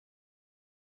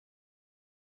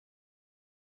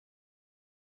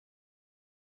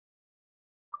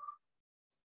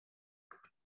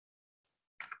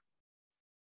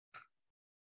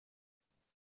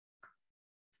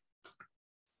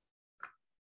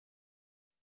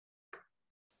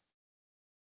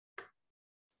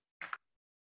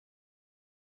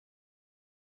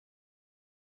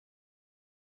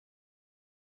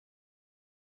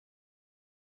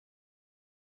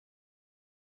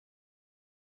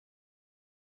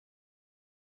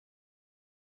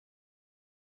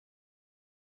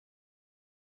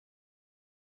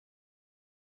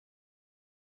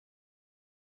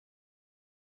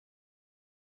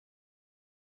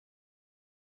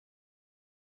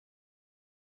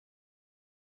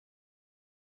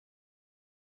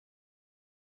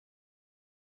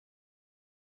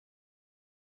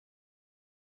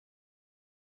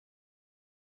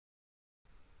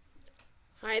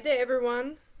Hi there,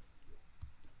 everyone.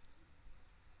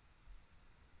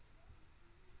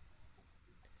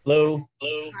 Hello.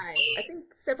 Hi. I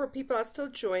think several people are still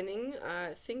joining.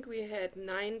 I think we had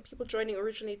 9 people joining,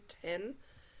 originally 10.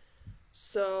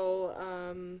 So,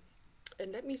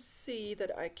 and let me see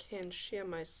that I can share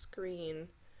my screen.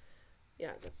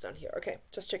 Yeah, that's down here. Okay,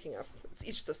 just checking off.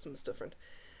 Each system is different.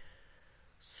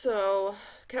 So,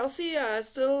 Kelsey,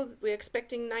 still we're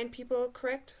expecting 9 people,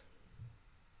 correct?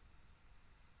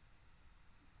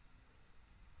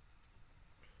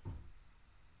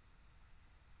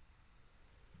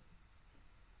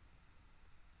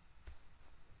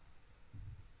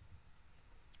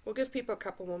 We'll give people a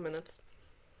couple more minutes.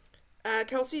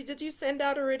 Kelsey, did you send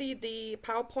out already the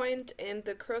PowerPoint and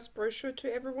the CURS brochure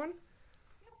to everyone?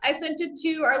 I sent it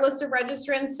to our list of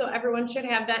registrants, so everyone should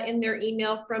have that in their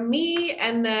email from me.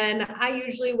 And then I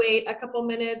usually wait a couple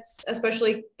minutes,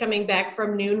 especially coming back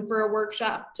from noon for a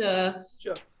workshop, to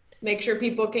Sure. make sure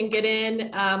people can get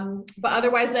in. But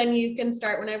otherwise, then you can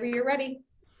start whenever you're ready.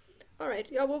 All right.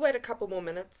 Yeah, we'll wait a couple more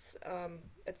minutes.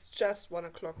 It's just 1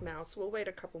 o'clock now, so we'll wait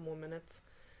a couple more minutes.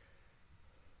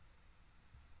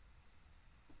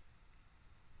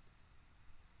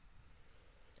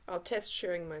 I'll test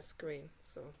sharing my screen.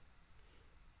 So,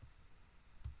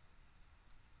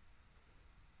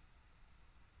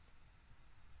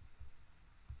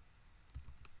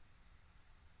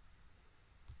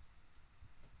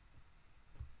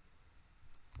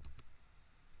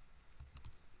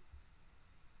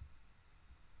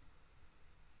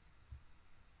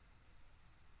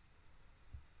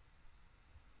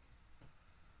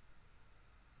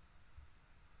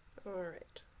 all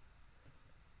right.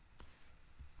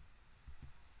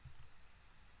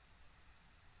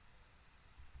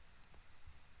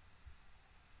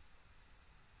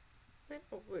 Might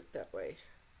not work that way.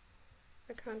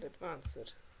 I can't advance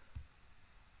it.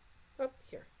 Up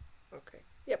here. Okay.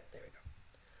 Yep, there we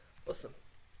go. Awesome.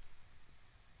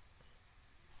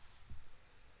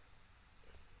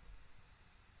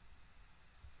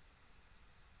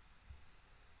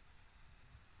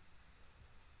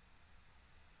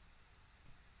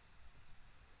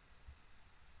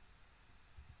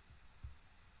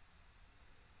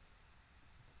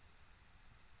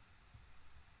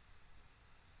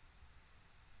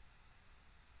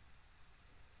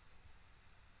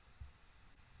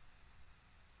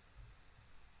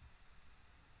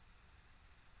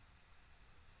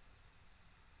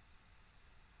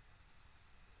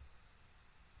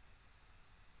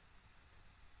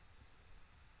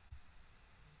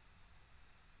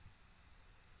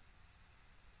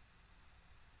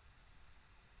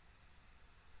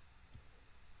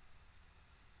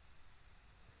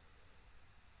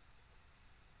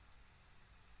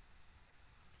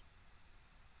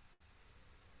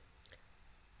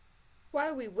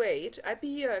 While we wait, I'd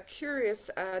be curious.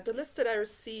 The list that I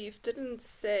received didn't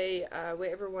say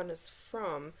where everyone is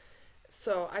from.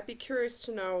 So I'd be curious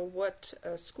to know what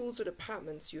schools or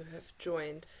departments you have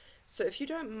joined. So if you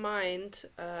don't mind,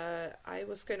 I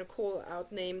was going to call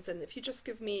out names, and if you just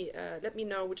let me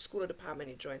know which school or department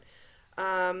you joined.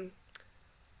 Um,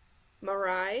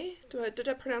 Marai, did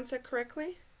I pronounce that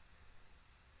correctly?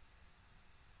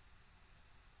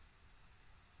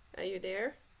 Are you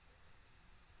there?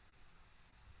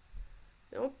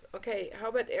 Nope. Okay, how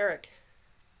about Eric?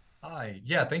 Hi.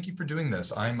 Yeah, thank you for doing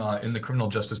this. I'm in the criminal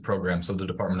justice program, so the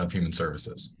Department of Human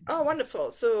Services. Oh,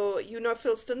 wonderful. So you know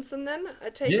Phil Stinson then, I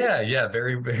take it? Yeah, yeah,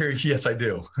 very, very, yes, I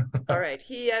do. All right,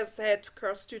 he has had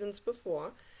course students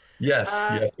before. Yes,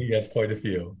 Uh, yes, he has quite a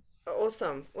few.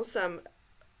 awesome, awesome.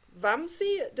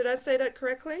 Vamsi, did I say that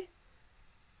correctly?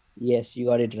 Yes, you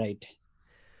got it right.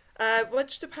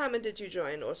 Which department did you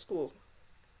join or school?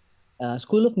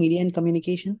 School of Media and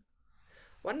Communication.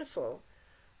 Wonderful.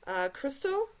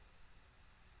 Crystal?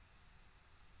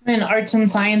 I'm in arts and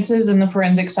sciences in the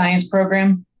forensic science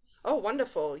program. Oh,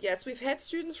 wonderful. Yes, we've had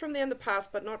students from there in the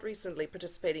past, but not recently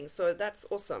participating, so that's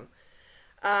awesome.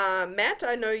 Matt,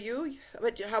 I know you,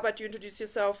 but how about you introduce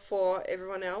yourself for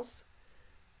everyone else?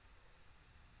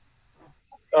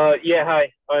 Yeah,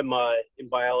 hi. I'm in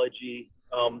biology.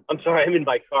 I'm sorry, I'm in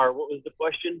my car. What was the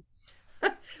question?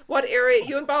 What area?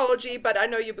 You in biology, but I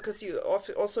know you because you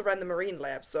also run the marine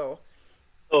lab, so.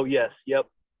 Oh, yes. Yep.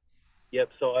 Yep.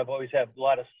 So I've always had a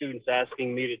lot of students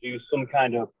asking me to do some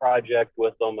kind of project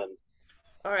with them, and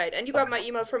All right, and you got my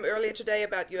email from earlier today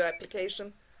about your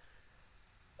application?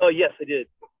 oh, yes, I did.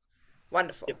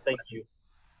 Wonderful, Yep. Thank you.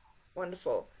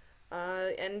 wonderful.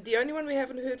 And the only one we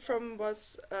haven't heard from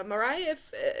was Mariah.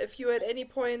 If you at any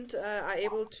point are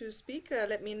able to speak,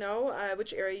 let me know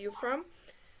which area you're from.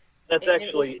 That's And also,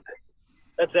 actually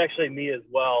that's actually me as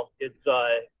well. It's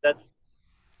that's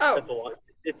Oh, That's a lot.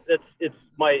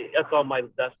 That's on my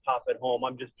desktop at home.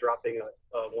 I'm just dropping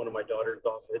one of my daughters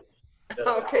off.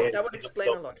 okay, that would explain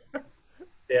a lot.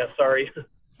 Yeah, sorry.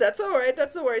 That's all right.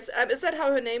 That's no worries. Is that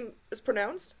how her name is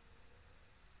pronounced?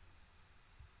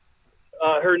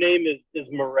 Her name is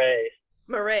Marae.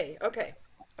 Marae. Okay.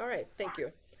 All right. Thank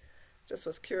you. Just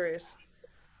was curious.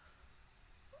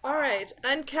 All right.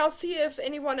 And Kelsey, if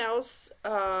anyone else,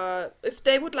 if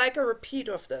they would like a repeat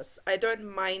of this, I don't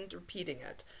mind repeating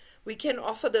it. We can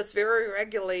offer this very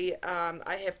regularly.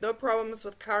 I have no problems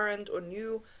with current or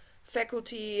new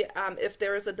faculty. If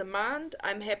there is a demand,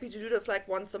 I'm happy to do this like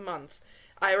once a month.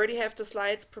 I already have the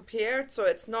slides prepared, so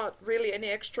it's not really any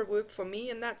extra work for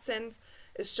me in that sense.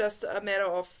 It's just a matter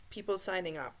of people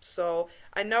signing up. So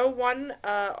I know one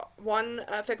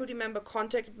faculty member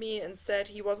contacted me and said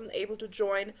he wasn't able to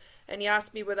join, and he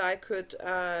asked me whether I could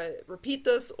repeat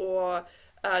this or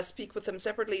speak with him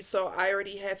separately. So I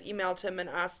already have emailed him and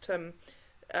asked him.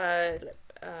 I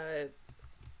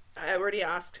already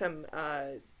asked him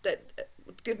that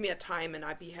give me a time, and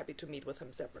I'd be happy to meet with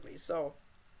him separately. So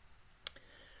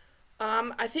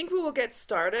I think we will get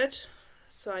started.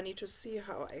 So I need to see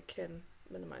how I can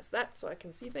minimize that so I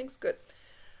can see things. Good.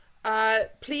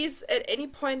 Please, at any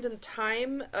point in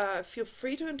time, feel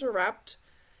free to interrupt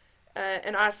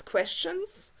and ask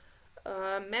questions.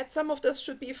 Matt, some of this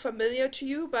should be familiar to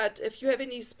you, but if you have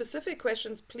any specific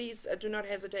questions, please do not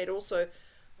hesitate also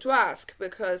to ask,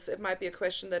 because it might be a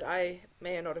question that I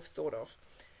may not have thought of,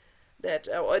 that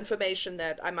or information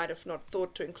that I might have not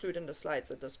thought to include in the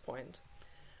slides at this point.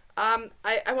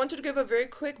 I wanted to give a very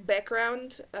quick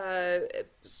background,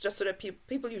 just so that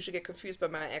people usually get confused by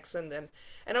my accent, and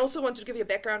I also wanted to give you a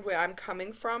background where I'm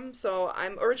coming from. So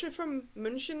I'm originally from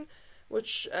München,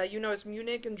 which you know is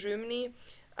Munich in Germany,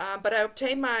 but I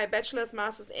obtained my bachelor's,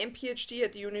 master's, and PhD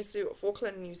at the University of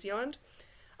Auckland in New Zealand.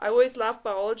 I always loved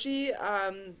biology.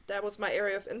 That was my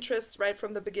area of interest right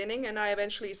from the beginning, and I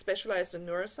eventually specialized in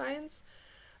neuroscience.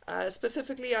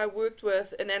 Specifically, I worked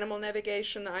in animal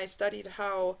navigation. I studied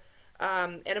how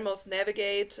animals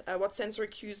navigate, what sensory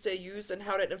cues they use, and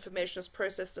how that information is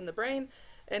processed in the brain.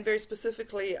 And very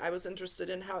specifically, I was interested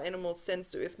in how animals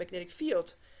sense the Earth magnetic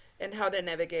field and how they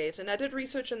navigate. And I did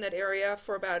research in that area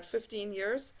for about 15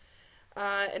 years.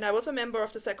 And I was a member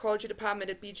of the psychology department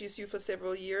at BGSU for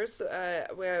several years,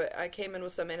 where I came in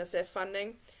with some NSF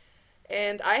funding.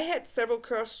 And I had several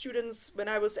CURS students when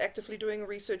I was actively doing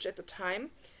research at the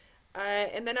time.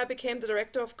 And then I became the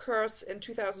director of CURS in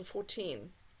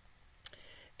 2014.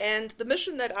 And the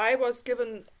mission that I was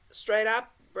given straight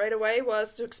up right away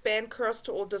was to expand CURS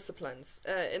to all disciplines.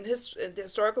 The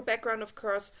historical background of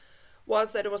CURS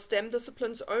was that it was STEM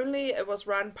disciplines only. It was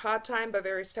run part-time by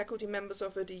various faculty members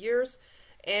over the years.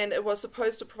 And it was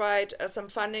supposed to provide some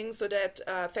funding so that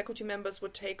faculty members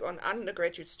would take on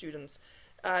undergraduate students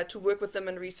to work with them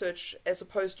in research, as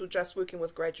opposed to just working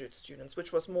with graduate students,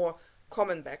 which was more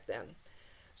common back then.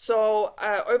 So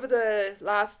over the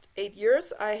last 8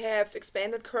 years, I have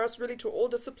expanded CURS really to all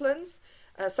disciplines.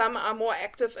 Some are more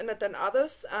active in it than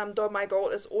others, though my goal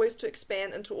is always to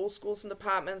expand into all schools and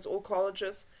departments, all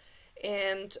colleges.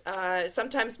 And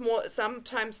sometimes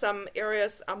some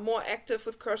areas are more active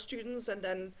with CURS students and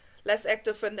then less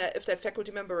active if that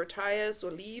faculty member retires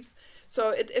or leaves. So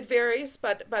it varies,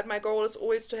 but my goal is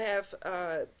always to have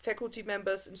faculty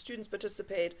members and students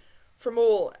participate from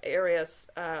all areas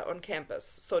on campus.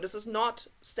 So this is not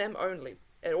STEM only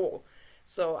at all.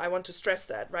 So I want to stress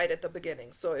that right at the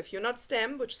beginning. So if you're not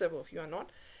STEM, which several of you are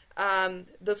not,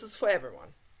 this is for everyone.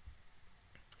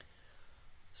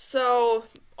 So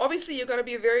obviously you're going to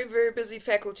be a very, very busy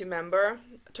faculty member.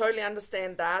 Totally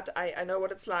understand that. I know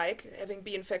what it's like, having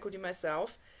been faculty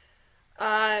myself.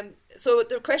 So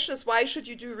the question is, why should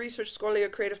you do research, scholarly, or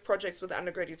creative projects with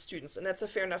undergraduate students? And that's a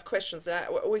fair enough question. So I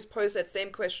always pose that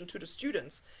same question to the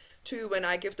students too when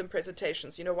I give them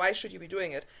presentations. You know, why should you be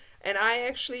doing it? And I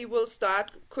actually will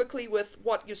start quickly with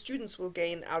what your students will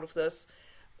gain out of this.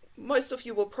 Most of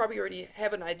you will probably already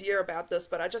have an idea about this,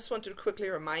 but I just wanted to quickly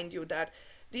remind you that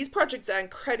these projects are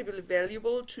incredibly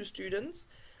valuable to students.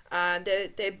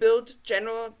 They build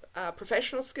general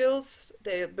professional skills,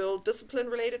 they build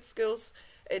discipline-related skills.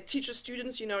 It teaches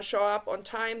students, you know, show up on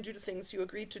time, do the things you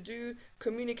agreed to do,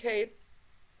 communicate.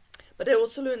 But they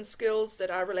also learn skills that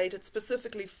are related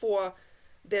specifically for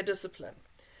their discipline.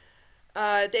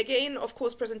 They gain, of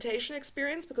course, presentation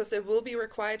experience, because they will be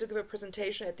required to give a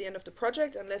presentation at the end of the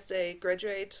project. Unless they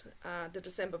graduate the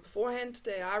December beforehand,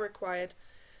 they are required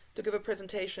to give a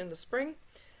presentation in the spring.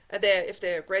 If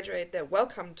they graduate, they're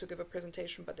welcome to give a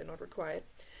presentation, but they're not required.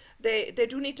 They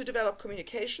do need to develop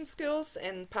communication skills,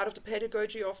 and part of the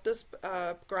pedagogy of this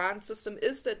grant system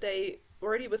is that they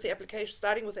already with the application,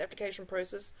 starting with the application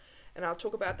process, and I'll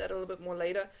talk about that a little bit more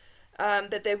later,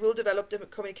 that they will develop the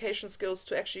communication skills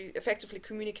to actually effectively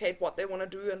communicate what they want to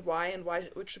do and why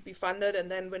it should be funded.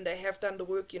 And then when they have done the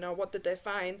work, what did they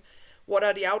find? What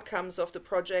are the outcomes of the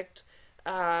project?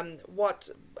 What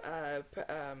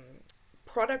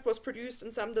product was produced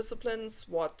in some disciplines?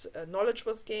 What knowledge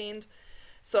was gained?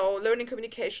 So learning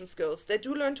communication skills. They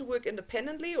do learn to work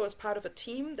independently or as part of a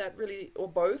team, that really, or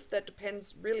both, that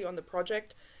depends really on the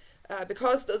project.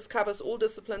 Because this covers all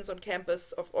disciplines on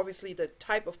campus, obviously the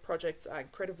type of projects are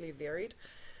incredibly varied.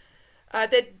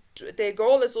 Their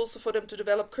goal is also for them to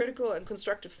develop critical and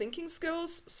constructive thinking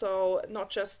skills. So not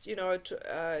just,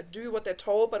 to do what they're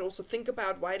told, but also think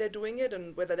about why they're doing it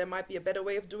and whether there might be a better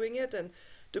way of doing it, and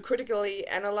to critically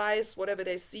analyze whatever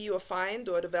they see or find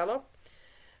or develop.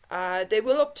 They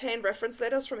will obtain reference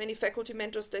letters from any faculty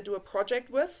mentors they do a project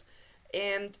with.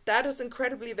 And that is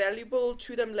incredibly valuable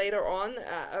to them later on.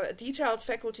 A detailed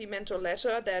faculty mentor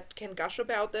letter that can gush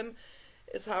about them,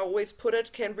 is how I always put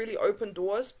it, can really open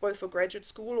doors both for graduate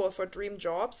school or for dream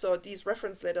jobs. So these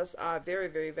reference letters are very,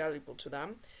 very valuable to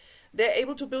them. They're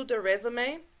able to build their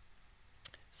resume.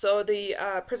 So the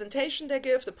presentation they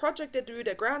give, the project they do,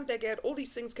 the grant they get, all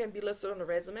these things can be listed on a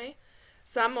resume.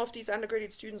 Some of these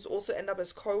undergraduate students also end up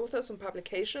as co-authors on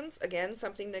publications. Again,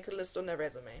 something they can list on their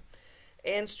resume.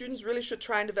 And students really should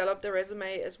try and develop their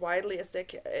resume as widely as they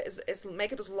can,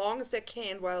 make it as long as they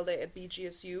can while they're at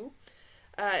BGSU.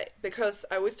 Because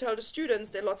I always tell the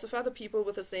students there are lots of other people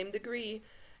with the same degree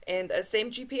and same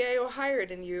GPA or higher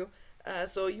than you.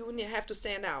 So you have to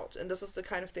stand out. And this is the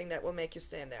kind of thing that will make you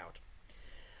stand out.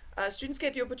 Students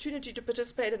get the opportunity to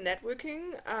participate in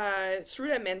networking through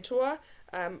their mentor.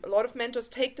 A lot of mentors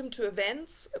take them to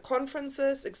events,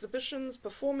 conferences, exhibitions,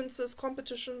 performances,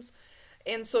 competitions.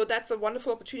 And so that's a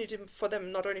wonderful opportunity for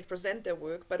them not only to present their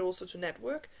work, but also to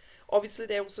network. Obviously,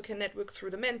 they also can network through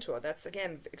the mentor. That's,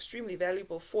 again, extremely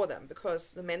valuable for them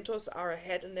because the mentors are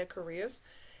ahead in their careers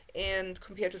and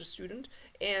compared to the student,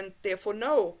 and therefore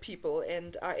know people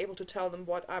and are able to tell them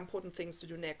what are important things to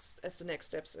do next as the next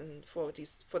steps for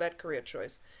that career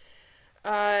choice.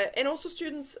 And also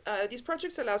students, these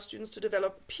projects allow students to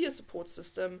develop a peer support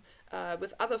system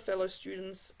with other fellow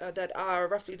students that are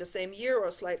roughly the same year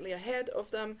or slightly ahead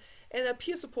of them. And a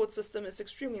peer support system is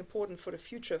extremely important for the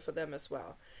future for them as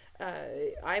well.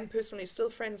 I'm personally still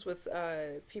friends with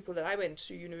people that I went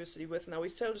to university with, and I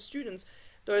always tell the students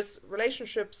those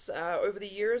relationships over the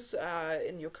years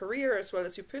in your career as well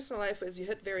as your personal life as you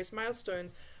hit various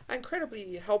milestones are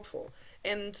incredibly helpful.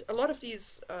 And a lot of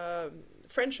these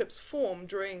friendships form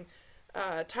during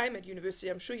time at university.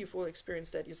 I'm sure you've all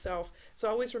experienced that yourself. So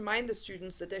I always remind the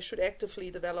students that they should actively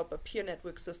develop a peer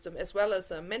network system as well as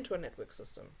a mentor network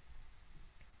system.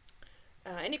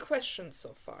 Any questions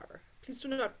so far? Please do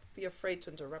not be afraid to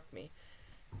interrupt me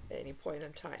at any point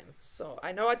in time. So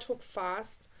I know I talk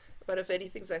fast, but if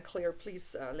anything's unclear,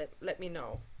 please let me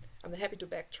know. I'm happy to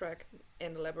backtrack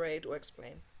and elaborate or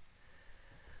explain.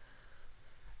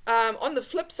 On the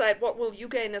flip side, what will you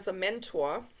gain as a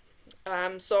mentor?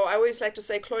 So I always like to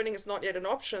say cloning is not yet an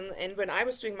option. And when I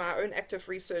was doing my own active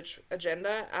research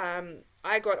agenda,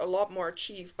 I got a lot more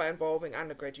achieved by involving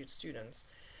undergraduate students.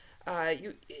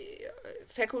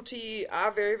 Faculty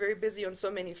are very, very busy on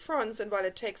so many fronts, and while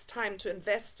it takes time to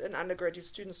invest in undergraduate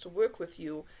students to work with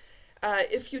you,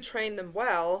 if you train them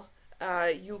well,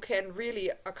 you can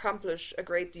really accomplish a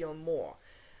great deal more.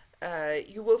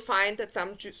 You will find that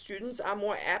some students are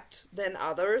more apt than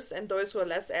others, and those who are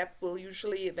less apt will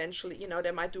usually eventually,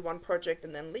 they might do one project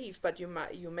and then leave, but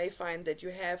you may find that you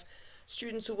have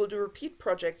students who will do repeat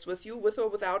projects with you, with or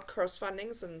without CURS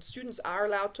fundings, and students are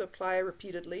allowed to apply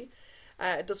repeatedly.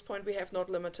 At this point, we have not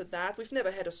limited that. We've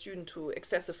never had a student who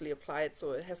excessively applied,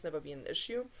 so it has never been an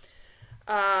issue.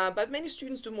 But many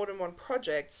students do more than one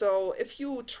project. So if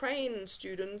you train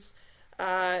students,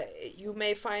 you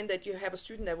may find that you have a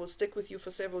student that will stick with you for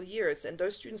several years, and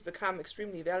those students become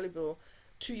extremely valuable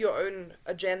to your own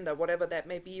agenda, whatever that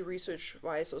may be,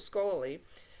 research-wise or scholarly.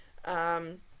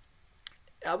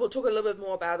 I will talk a little bit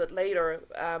more about it later,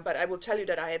 but I will tell you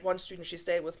that I had one student, she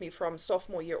stayed with me from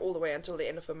sophomore year all the way until the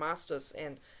end of her master's,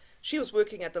 and she was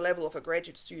working at the level of a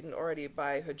graduate student already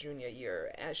by her junior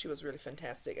year, and she was really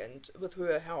fantastic, and with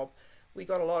her help, we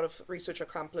got a lot of research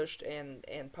accomplished and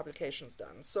publications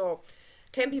done. So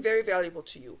can be very valuable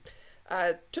to you.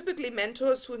 Typically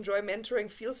mentors who enjoy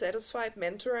mentoring feel satisfied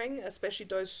mentoring, especially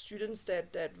those students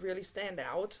that really stand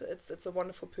out. It's a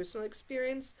wonderful personal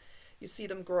experience. you see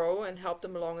them grow and help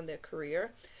them along in their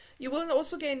career. You will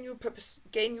also gain new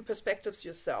perspectives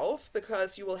yourself,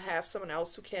 because you will have someone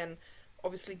else who can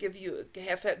obviously give you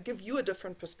a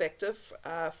different perspective.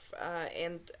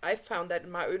 And I found that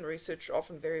in my own research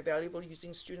often very valuable,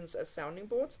 using students as sounding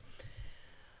boards.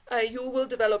 You will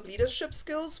develop leadership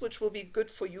skills, which will be good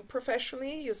for you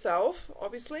professionally, yourself,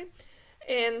 obviously.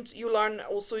 And you learn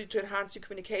also to enhance your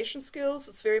communication skills.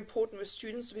 It's very important with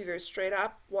students to be very straight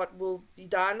up what will be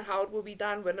done, how it will be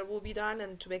done, when it will be done,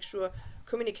 and to make sure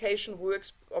communication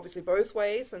works obviously both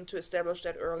ways, and to establish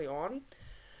that early on.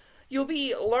 You'll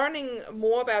be learning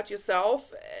more about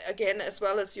yourself, again, as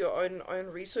well as your own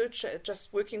research.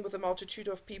 Just working with a multitude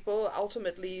of people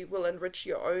ultimately will enrich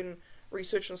your own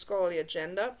research and scholarly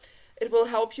agenda. It will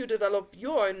help you develop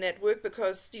your own network,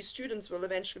 because these students will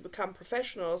eventually become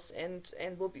professionals and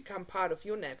will become part of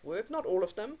your network. Not all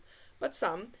of them, but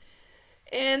some.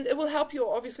 And it will help you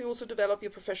obviously also develop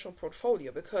your professional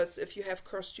portfolio, because if you have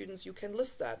CURS students, you can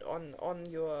list that on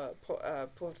your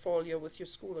portfolio with your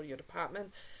school or your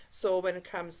department. So when it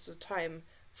comes to time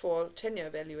for tenure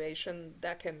evaluation,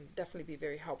 that can definitely be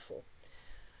very helpful.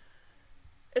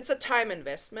 It's a time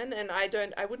investment, and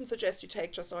I wouldn't suggest you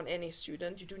take just on any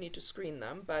student. You do need to screen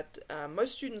them, but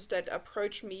most students that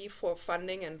approach me for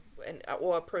funding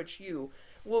or approach you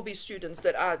will be students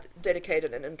that are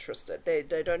dedicated and interested.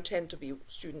 They don't tend to be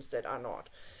students that are not,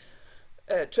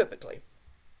 typically.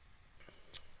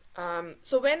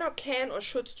 So when or can or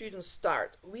should students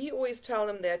start? We always tell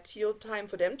them that ideal time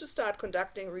for them to start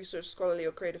conducting research, scholarly,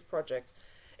 or creative projects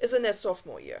is in their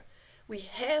sophomore year. We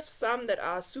have some that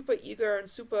are super eager and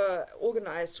super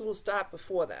organized who will start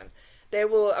before then. They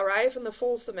will arrive in the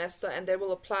fall semester and they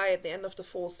will apply at the end of the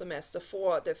fall semester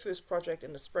for their first project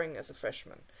in the spring as a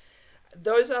freshman.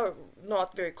 Those are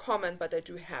not very common, but they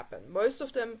do happen. Most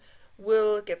of them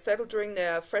will get settled during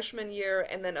their freshman year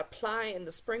and then apply in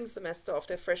the spring semester of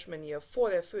their freshman year for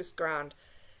their first grant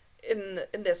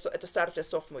at the start of their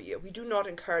sophomore year. We do not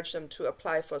encourage them to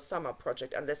apply for a summer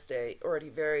project unless they're already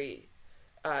very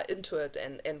into it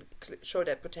and show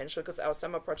that potential, because our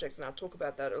summer projects, and I'll talk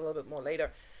about that a little bit more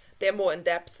later, they're more in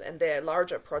depth and they're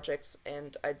larger projects,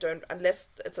 and unless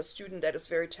it's a student that is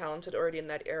very talented already in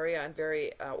that area and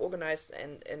very organized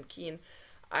and keen,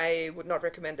 I would not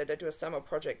recommend that they do a summer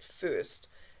project first.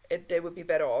 They would be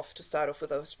better off to start off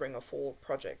with a spring or fall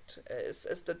project.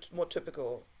 Is the more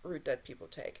typical route that people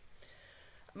take.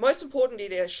 Most importantly,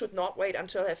 they should not wait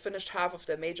until they've finished half of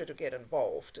their major to get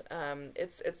involved.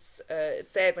 It's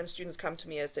sad when students come to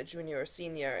me as a junior or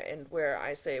senior, and where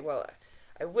I say, well,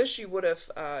 I wish you would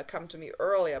have come to me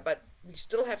earlier, but we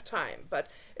still have time. But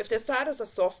if they start as a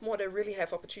sophomore, they really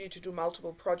have opportunity to do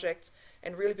multiple projects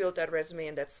and really build that resume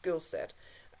and that skill set.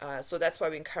 So that's why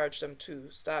we encourage them to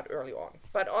start early on.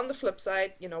 But on the flip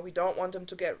side, we don't want them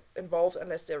to get involved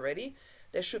unless they're ready.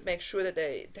 They should make sure that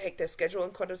they take their schedule in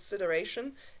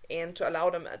consideration, and to allow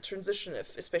them a transition,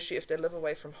 especially if they live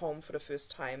away from home for the first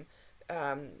time.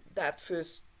 That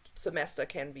first semester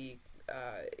can be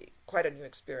quite a new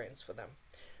experience for them.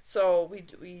 So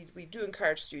we do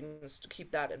encourage students to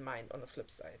keep that in mind on the flip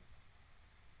side.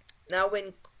 Now,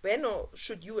 when or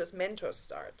should you as mentors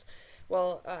start?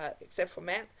 Well, except for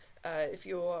Matt, if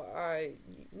you are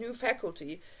new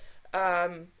faculty,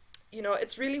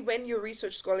 it's really when your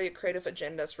research, scholarly, creative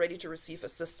agenda is ready to receive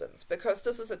assistance, because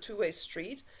this is a two-way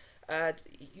street.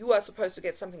 You are supposed to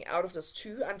get something out of this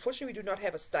too. Unfortunately, we do not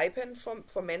have a stipend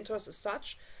for mentors as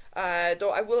such,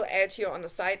 though I will add here on a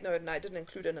side note, and I didn't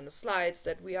include it in the slides,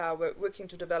 that we are working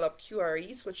to develop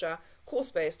QREs, which are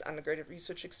course-based undergraduate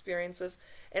research experiences,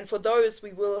 and for those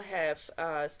we will have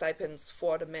stipends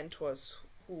for the mentors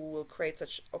who will create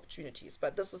such opportunities.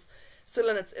 But this is still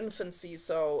in its infancy,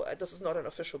 so this is not an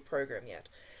official program yet.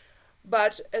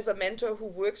 But as a mentor who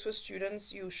works with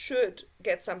students, you should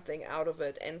get something out of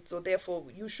it, and so therefore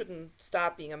you shouldn't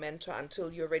start being a mentor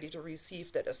until you're ready to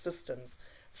receive that assistance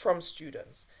from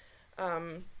students.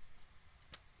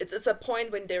 It's a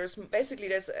point when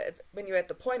when you're at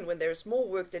the point when there's more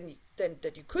work than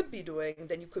that you could be doing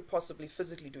than you could possibly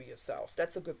physically do yourself.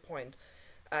 That's a good point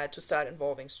to start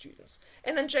involving students.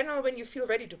 And in general, when you feel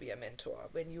ready to be a mentor,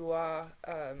 when you are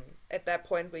at that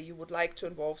point where you would like to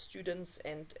involve students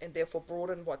and therefore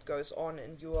broaden what goes on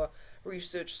in your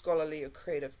research, scholarly, or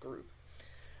creative group.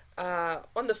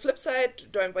 On the flip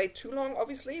side, don't wait too long,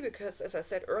 obviously, because as I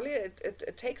said earlier,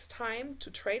 it takes time to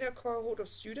train a cohort of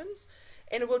students,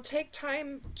 and it will take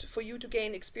time for you to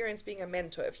gain experience being a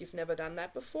mentor if you've never done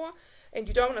that before. And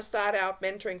you don't want to start out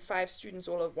mentoring 5 students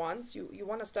all at once. You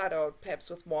want to start out perhaps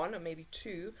with 1 or maybe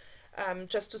 2,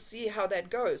 just to see how that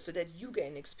goes, so that you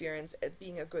gain experience at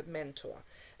being a good mentor.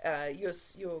 Your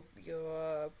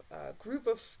group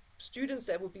of students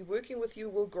that will be working with you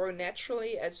will grow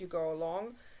naturally as you go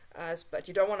along, but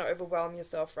you don't want to overwhelm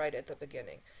yourself right at the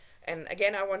beginning. And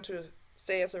again, I want to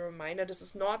say as a reminder, this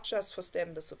is not just for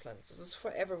STEM disciplines, this is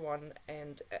for everyone,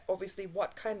 and obviously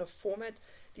what kind of format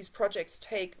these projects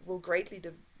take will greatly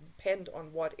depend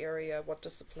on what area, what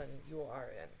discipline you are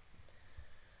in.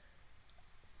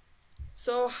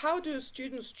 So how do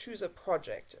students choose a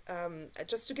project?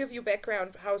 Just to give you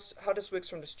background how this works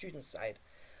from the student side.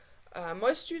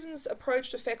 Most students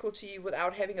approach the faculty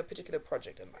without having a particular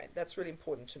project in mind. That's really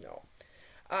important to know.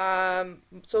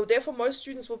 So therefore most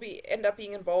students will end up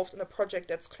being involved in a project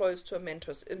that's close to a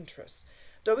mentor's interests.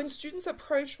 Though when students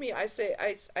approach me, I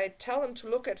tell them to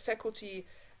look at faculty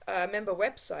member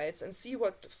websites and see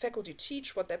what faculty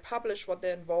teach, what they publish, what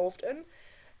they're involved in,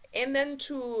 and then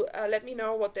to let me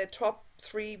know what their top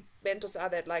 3 mentors are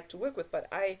they'd like to work with. But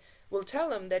I will tell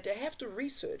them that they have to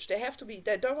research. They have to be,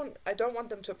 I don't want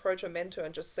them to approach a mentor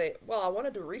and just say, well, I want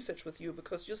to do research with you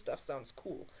because your stuff sounds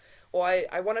cool. Or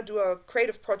I want to do a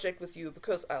creative project with you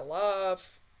because I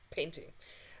love painting.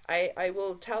 I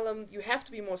will tell them you have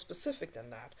to be more specific than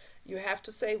that. You have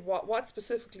to say what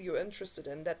specifically you're interested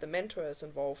in that the mentor is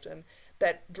involved in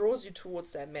that draws you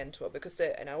towards that mentor, because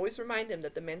and I always remind them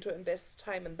that the mentor invests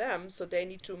time in them, so they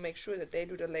need to make sure that they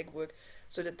do the legwork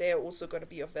so that they are also going to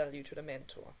be of value to the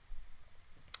mentor.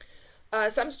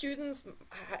 Some students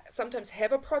sometimes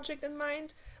have a project in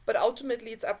mind, but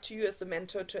ultimately it's up to you as the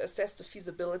mentor to assess the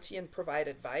feasibility and provide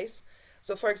advice.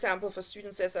 So for example, if a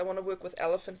student says, I want to work with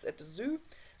elephants at the zoo,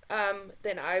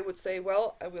 then I would say,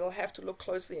 well, I will have to look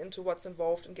closely into what's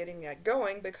involved in getting that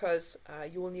going, because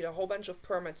you will need a whole bunch of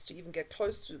permits to even get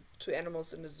close to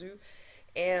animals in the zoo.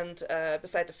 And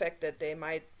beside the fact that they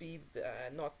might be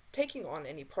not taking on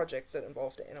any projects that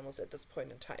involve the animals at this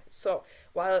point in time. So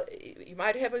while you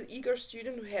might have an eager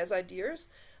student who has ideas,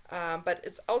 but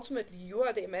it's ultimately you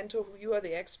are the mentor, you are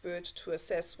the expert to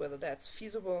assess whether that's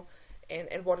feasible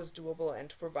and what is doable, and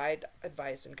to provide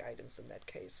advice and guidance in that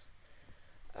case.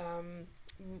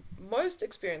 Most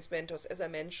experienced mentors, as I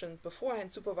mentioned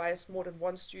beforehand, supervise more than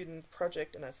one student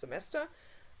project in a semester.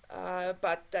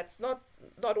 But that's not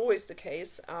always the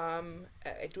case. I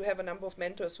do have a number of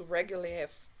mentors who regularly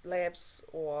have labs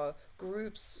or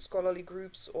groups, scholarly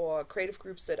groups or creative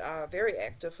groups that are very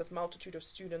active with multitude of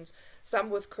students, some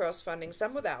with CURS funding,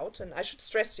 some without. And I should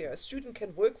stress here, a student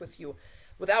can work with you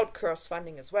without CURS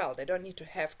funding as well. They don't need to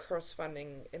have CURS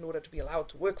funding in order to be allowed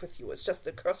to work with you. It's just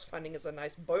that CURS funding is a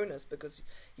nice bonus because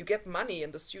you get money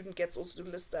and the student gets also to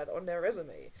list that on their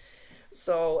resume.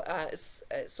 So,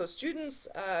 so students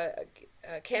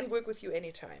can work with you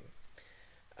anytime.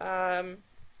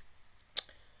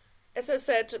 As I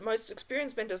said, most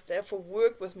experienced mentors therefore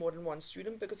work with more than one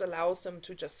student because it allows them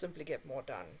to just simply get more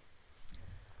done.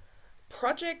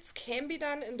 Projects can be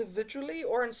done individually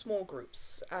or in small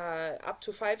groups. Up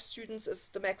to 5 students is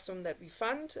the maximum that we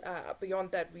fund.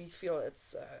 Beyond that, we feel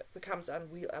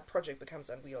a project becomes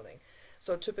unwielding.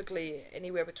 So typically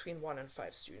anywhere between 1 and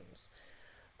 5 students.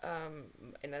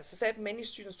 And as I said, many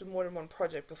students do more than one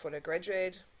project before they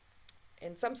graduate.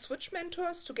 And some switch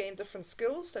mentors to gain different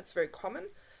skills. That's very common.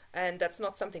 And that's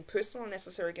not something personal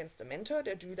necessary against the mentor.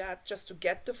 They do that just to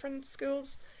get different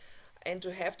skills and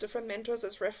to have different mentors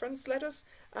as reference letters.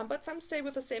 But some stay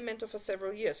with the same mentor for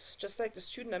several years. Just like the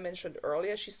student I mentioned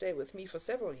earlier, she stayed with me for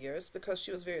several years because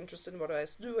she was very interested in what I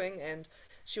was doing, and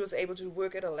she was able to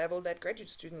work at a level that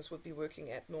graduate students would be working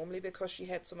at normally because she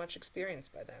had so much experience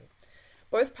by then.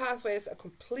 Both pathways are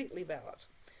completely valid.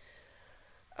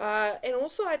 And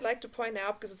also I'd like to point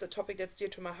out, because it's a topic that's dear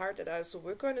to my heart that I also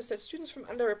work on, is that students from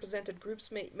underrepresented groups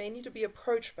may need to be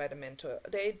approached by the mentor.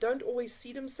 They don't always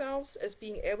see themselves as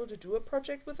being able to do a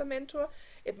project with a mentor.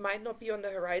 It might not be on the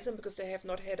horizon because they have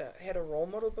not had a role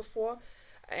model before.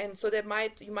 And so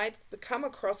you might come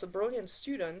across a brilliant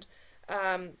student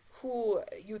who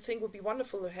you think would be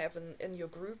wonderful to have in your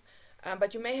group,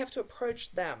 but you may have to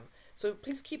approach them. So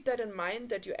please keep that in mind,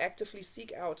 that you actively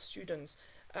seek out students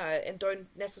and don't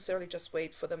necessarily just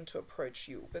wait for them to approach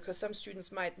you, because some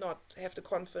students might not have the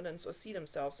confidence or see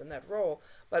themselves in that role,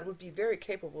 but would be very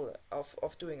capable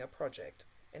of doing a project,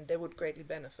 and they would greatly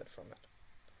benefit from it.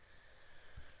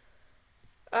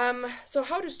 So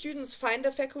how do students find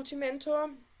a faculty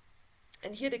mentor?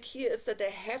 And here the key is that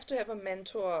they have to have a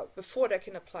mentor before they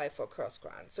can apply for a CURS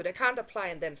grant. So they can't apply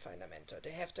and then find a mentor. They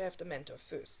have to have the mentor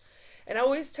first. And I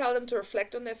always tell them to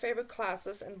reflect on their favorite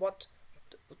classes and what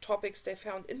topics they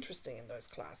found interesting in those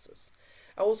classes.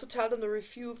 I also tell them to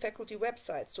review faculty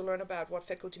websites to learn about what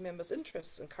faculty members'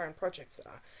 interests and current projects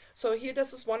are. So here,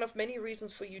 this is one of many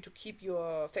reasons for you to keep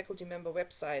your faculty member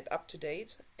website up to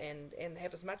date and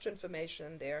have as much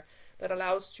information there that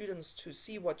allows students to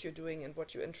see what you're doing and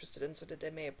what you're interested in so that they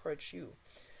may approach you.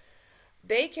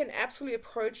 They can absolutely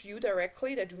approach you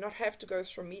directly. They do not have to go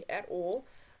through me at all.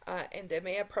 And they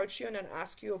may approach you and then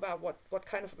ask you about what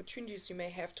kind of opportunities you may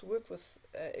have to work with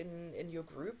in your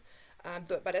group.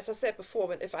 But as I said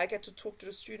before, if I get to talk to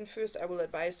the student first, I will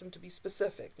advise them to be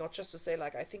specific, not just to say,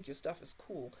 like, I think your stuff is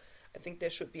cool. I think they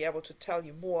should be able to tell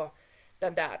you more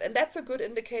than that. And that's a good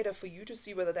indicator for you to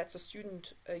see whether that's a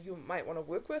student you might want to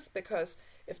work with, because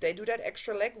if they do that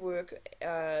extra legwork,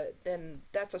 then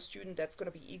that's a student that's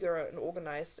going to be eager and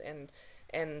organized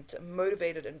and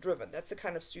motivated and driven. That's the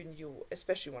kind of student you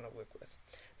especially want to work with.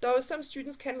 Though some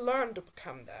students can learn to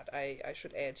become that, I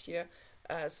should add here.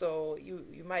 So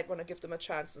you might want to give them a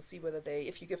chance and see whether they,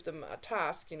 if you give them a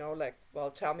task, you know, like, well,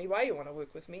 tell me why you want to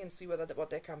work with me, and see whether what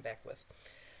they come back with.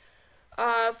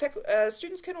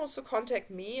 Students can also contact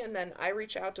me, and then I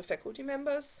reach out to faculty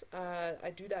members.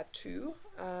 I do that too.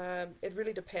 It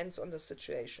really depends on the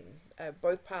situation.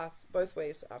 Both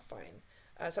ways are fine.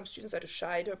 Some students are too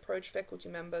shy to approach faculty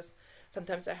members.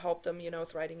 Sometimes I help them, you know,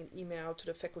 with writing an email to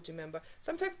the faculty member.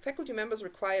 Some faculty members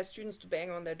require students to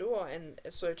bang on their door, and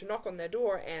so to knock on their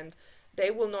door, and they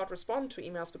will not respond to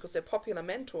emails because they're popular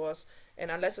mentors,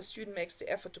 and unless a student makes the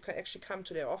effort to actually come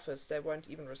to their office, they won't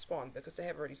even respond, because they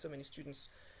have already so many students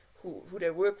who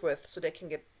they work with, so they can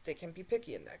be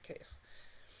picky in that case.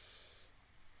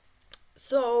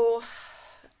 So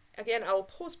again, I'll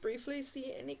pause briefly,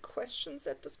 see any questions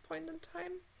at this point in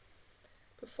time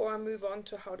before I move on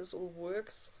to how this all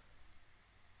works.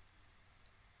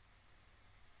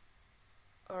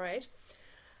 All right.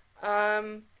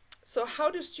 So how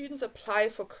do students apply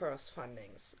for CURS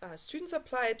fundings? Students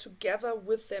apply together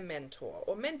with their mentor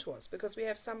or mentors, because we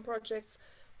have some projects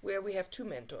where we have two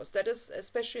mentors. That is,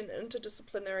 especially in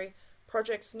interdisciplinary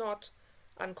projects, not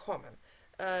uncommon.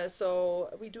 So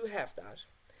we do have that.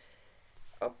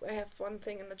 Oh, I have one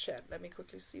thing in the chat. Let me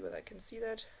quickly see whether I can see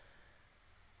that.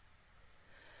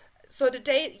 So the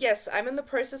date, yes, I'm in the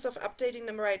process of updating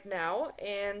them right now,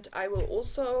 and I will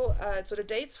also, so the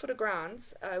dates for the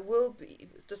grants will be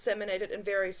disseminated in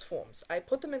various forms. I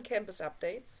put them in campus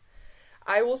updates.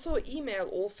 I also email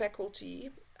all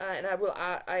faculty, and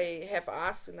I have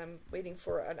asked, and I'm waiting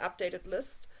for an updated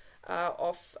list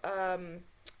of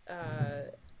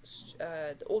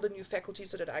all the new faculty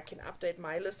so that I can update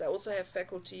my list. I also have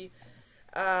faculty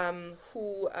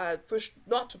who pushed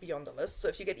not to be on the list. So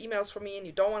if you get emails from me and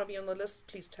you don't want to be on the list,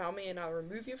 please tell me and I'll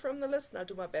remove you from the list, and I'll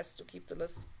do my best to keep the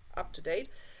list up to date.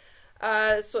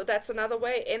 So that's another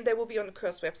way, and they will be on the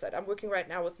CURS website. I'm working right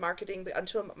now with marketing.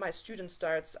 Until my student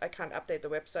starts, I can't update the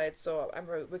website, so I'm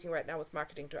working right now with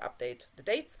marketing to update the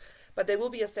dates. But there will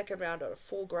be a second round of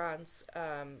full grants.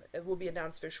 It will be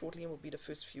announced very shortly, and will be the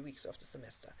first few weeks of the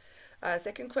semester.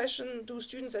 Second question, do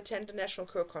students attend the National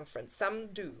CURS Conference? Some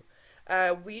do.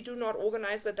 We do not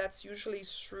organize it. That's usually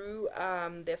through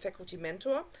their faculty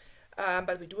mentor.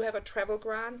 But we do have a travel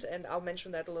grant, and I'll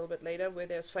mention that a little bit later, where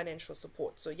there's financial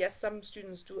support. So yes, some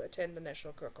students do attend the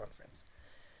National CURS Conference.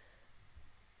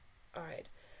 All right.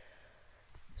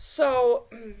 So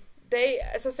they,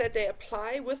 as I said, they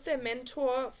apply with their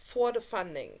mentor for the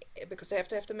funding, because they have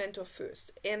to have the mentor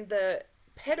first. And the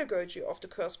pedagogy of the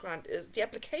CURS grant is, the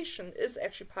application is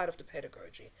actually part of the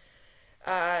pedagogy.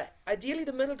 Ideally,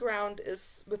 the middle ground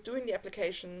is, with doing the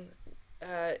application,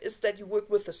 is that you work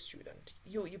with the student.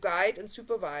 You guide and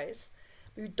supervise.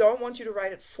 We don't want you to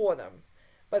write it for them,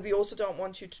 but we also don't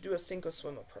want you to do a sink or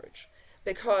swim approach,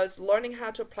 because learning how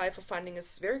to apply for funding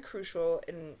is very crucial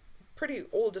in pretty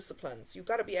all disciplines. You've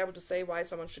got to be able to say why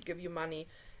someone should give you money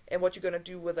and what you're going to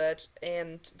do with it,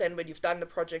 and then when you've done the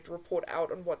project, report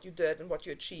out on what you did and what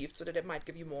you achieved so that it might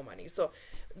give you more money. So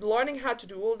learning how to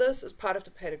do all this is part of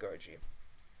the pedagogy.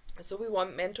 So we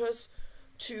want mentors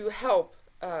to help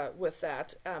with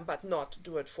that, but not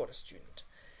do it for the student.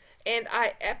 And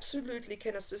I absolutely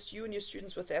can assist you and your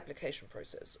students with the application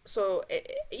process. So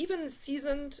even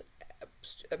seasoned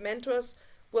mentors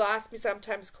will ask me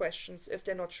sometimes questions if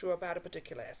they're not sure about a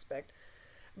particular aspect.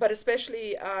 But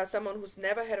especially someone who's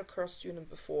never had a CURS student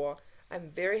before, I'm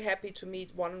very happy to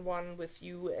meet one-on-one with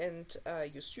you and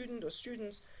your student or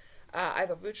students,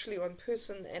 either virtually or in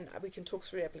person, and we can talk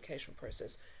through the application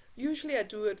process. Usually I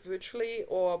do it virtually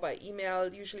or by email.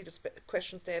 Usually the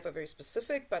questions they have are very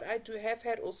specific, but I have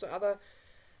had also other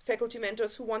faculty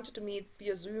mentors who wanted to meet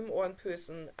via Zoom or in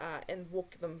person and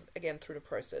walk them again through the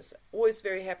process. Always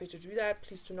very happy to do that.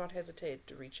 Please do not hesitate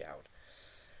to reach out.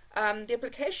 The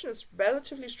application is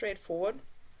relatively straightforward,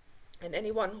 and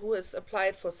anyone who has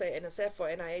applied for, say, NSF or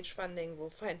NIH funding will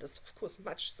find this, of course,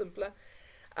 much simpler.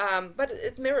 But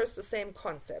it mirrors the same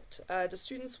concept. The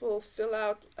students will fill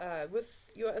out,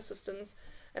 with your assistance,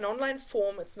 an online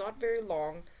form. It's not very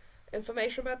long.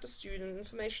 Information about the student,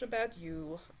 information about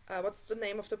you, what's the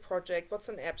name of the project, what's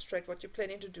an abstract, what you're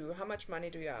planning to do, how much money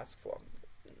do you ask for.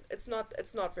 It's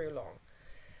not very long.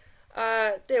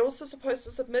 They're also supposed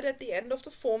to submit at the end of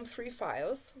the form 3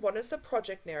 files. One is a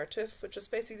project narrative, which is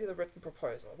basically the written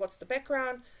proposal. What's the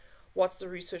background? What's the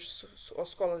research or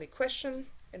scholarly question?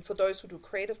 And for those who do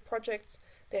creative projects,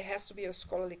 there has to be a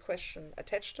scholarly question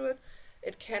attached to it.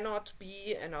 It cannot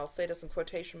be, and I'll say this in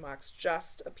quotation marks,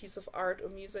 just a piece of art or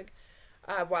music.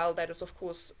 While that is, of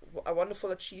course, a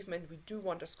wonderful achievement, we do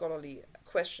want a scholarly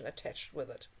question attached with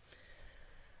it.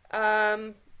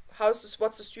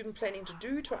 What's the student planning to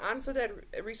do to answer that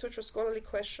research or scholarly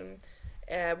question?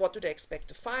 What do they expect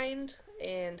to find?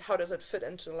 And how does it fit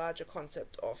into the larger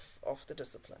concept of the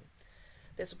discipline?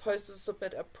 They're supposed to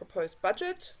submit a proposed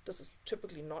budget. This is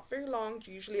typically not very long,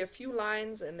 usually a few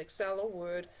lines in Excel or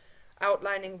Word,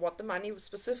 outlining what the money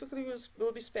specifically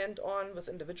will be spent on, with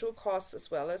individual costs as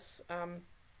well as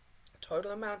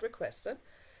total amount requested.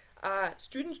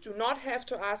 Students do not have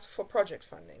to ask for project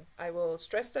funding. I will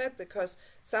stress that, because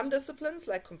some disciplines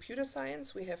like computer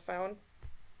science, we have found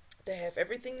they have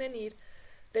everything they need.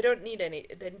 They don't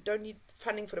need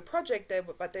funding for the project,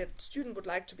 but the student would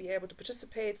like to be able to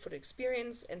participate for the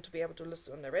experience and to be able to list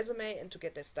it on their resume and to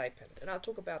get their stipend. And I'll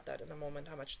talk about that in a moment,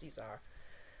 how much these are.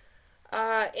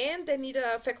 And they need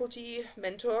a faculty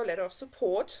mentor letter of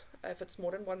support. If it's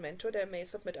more than one mentor, they may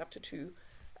submit up to 2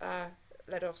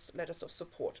 letters of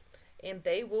support. And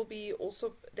they are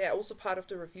also part of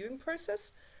the reviewing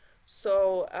process.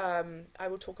 So I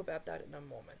will talk about that in a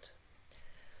moment.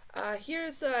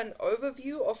 Here's an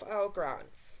overview of our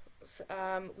grants.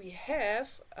 We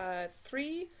have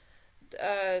 3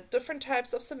 different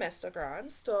types of semester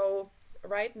grants. So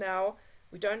right now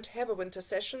we don't have a winter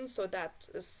session, so that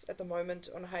is at the moment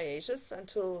on hiatus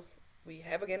until we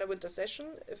have again a winter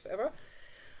session, if ever.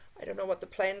 I don't know what the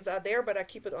plans are there, but I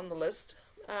keep it on the list.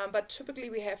 But typically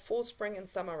we have fall, spring, and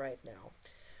summer right now.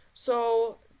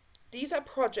 So these are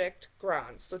project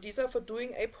grants. So these are for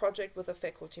doing a project with a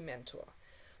faculty mentor.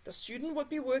 The student would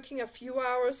be working a few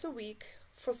hours a week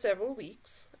for several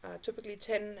weeks, typically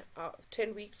 10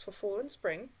 weeks for fall and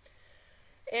spring,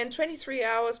 and 23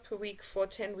 hours per week for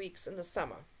 10 weeks in the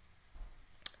summer.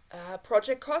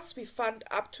 Project costs, we fund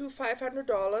up to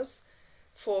 $500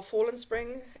 for fall and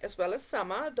spring as well as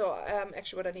summer, though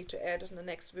actually what I need to add in the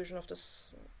next version of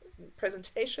this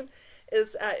presentation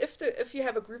is if you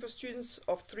have a group of students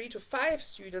of 3 to 5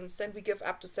 students, then we give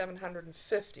up to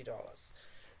 $750.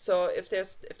 So if there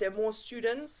are more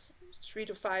students, 3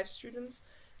 to 5 students,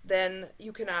 then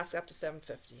you can ask up to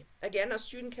 $750. Again, a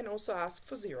student can also ask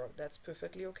for 0. That's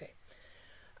perfectly okay.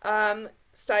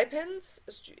 Stipends,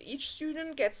 each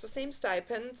student gets the same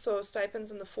stipend. So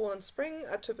stipends in the fall and spring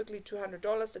are typically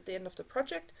 $200 at the end of the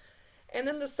project. And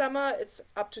in the summer, it's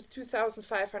up to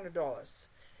 $2,500.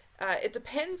 It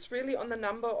depends really on the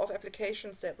number of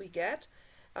applications that we get.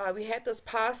 We had this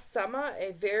past summer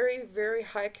a very, very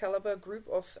high caliber group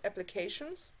of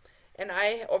applications, and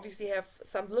I obviously have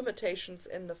some limitations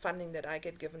in the funding that I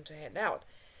get given to hand out.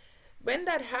 When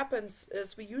that happens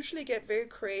is we usually get very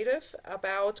creative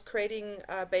about creating,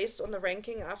 based on the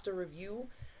ranking after review,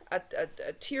 a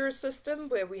tier system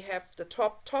where we have the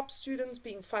top students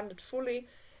being funded fully,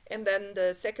 and then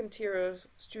the second tier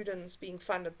students being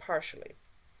funded partially.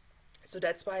 So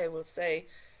that's why I will say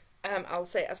I'll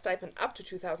say a stipend up to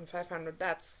 $2,500.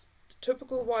 That's the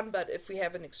typical one, but if we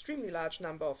have an extremely large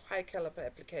number of high caliber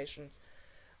applications,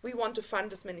 we want to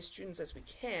fund as many students as we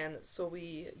can, so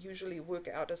we usually work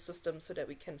out a system so that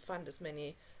we can fund as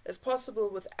many as possible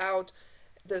without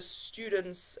the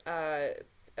students,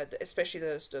 especially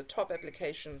the top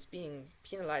applications, being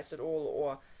penalized at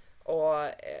all,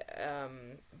 or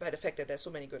by the fact that there's so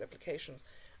many good applications,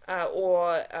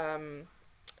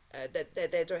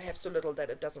 that they don't have so little that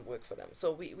it doesn't work for them.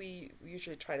 So we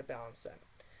usually try to balance that.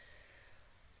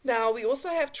 Now, we also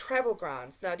have travel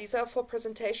grants. Now, these are for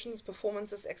presentations,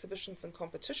 performances, exhibitions, and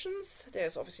competitions.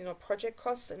 There's obviously no project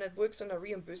costs, and it works on a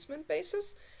reimbursement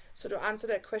basis. So to answer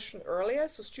that question earlier,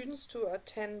 so students to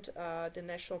attend the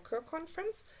National CURS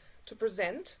conference to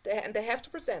present, and they have to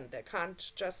present, they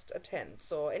can't just attend.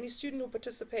 So any student who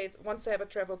participates, wants to have a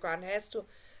travel grant, has to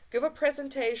give a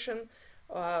presentation,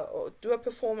 or do a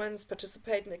performance,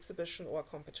 participate in an exhibition or a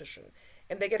competition.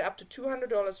 And they get up to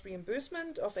 $200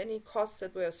 reimbursement of any costs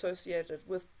that were associated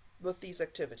with these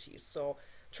activities. So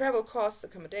travel costs,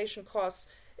 accommodation costs,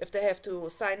 if they have to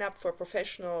sign up for a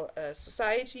professional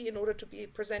society in order to be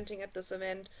presenting at this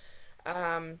event,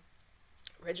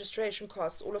 registration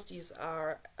costs, all of these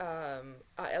are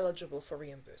eligible for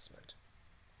reimbursement.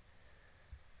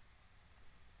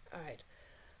 All right.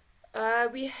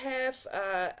 We have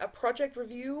a project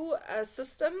review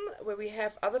system where we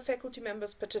have other faculty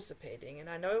members participating. And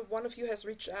I know one of you has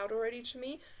reached out already to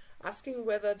me asking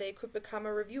whether they could become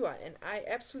a reviewer. And I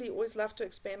absolutely always love to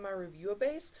expand my reviewer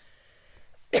base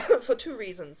for two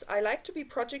reasons. I like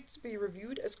projects to be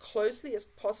reviewed as closely as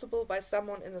possible by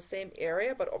someone in the same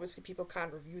area, but obviously people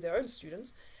can't review their own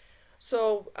students.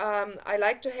 So I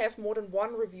like to have more than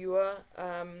one reviewer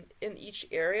in each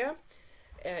area.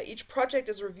 Each project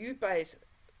is reviewed by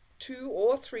 2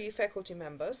 or 3 faculty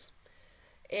members,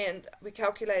 and we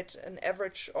calculate an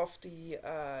average of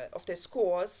their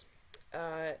scores,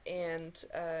 and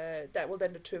that will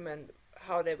then determine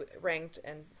how they ranked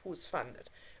and who's funded.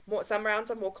 Some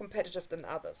rounds are more competitive than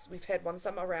others. We've had one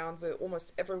summer round where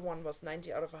almost everyone was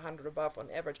 90 out of 100 above on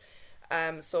average.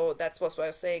 So that's what I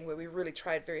was saying, where we really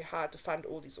tried very hard to fund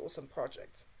all these awesome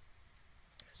projects.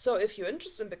 So if you're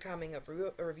interested in becoming a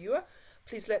reviewer,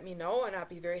 please let me know, and I'll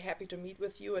be very happy to meet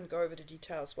with you and go over the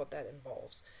details what that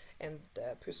involves. And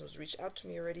the person who's reached out to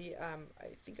me already,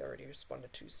 I think I already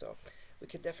responded to, so we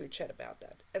could definitely chat about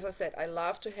that. As I said, I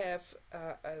love to have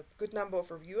a good number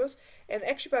of reviewers, and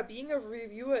actually by being a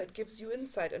reviewer, it gives you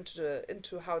insight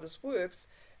into how this works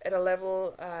at a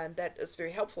level that is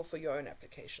very helpful for your own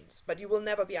applications. But you will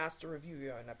never be asked to review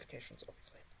your own applications,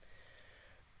 obviously.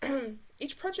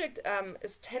 Each project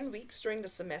is 10 weeks during the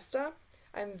semester.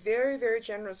 I'm very, very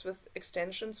generous with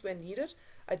extensions when needed.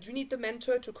 I do need the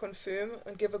mentor to confirm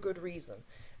and give a good reason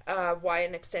why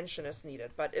an extension is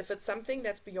needed. But if it's something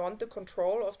that's beyond the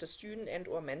control of the student and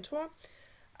or mentor,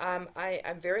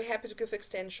 I'm very happy to give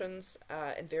extensions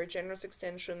and very generous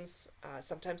extensions,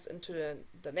 sometimes into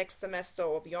the next semester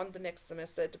or beyond the next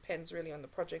semester. It depends really on the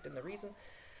project and the reason.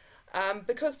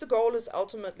 Because the goal is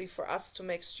ultimately for us to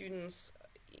make students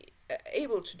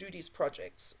able to do these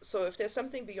projects. So if there's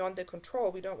something beyond their control,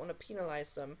 we don't want to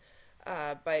penalize them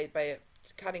by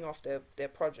cutting off their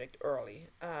project early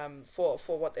for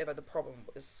whatever the problem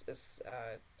is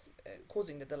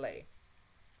causing the delay.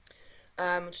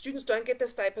 Students don't get their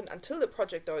stipend until the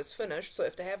project though is finished, so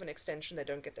if they have an extension, they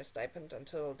don't get their stipend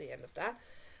until the end of that.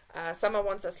 Summer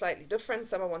ones are slightly different.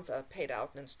 Summer ones are paid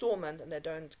out in installment, and they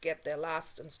don't get their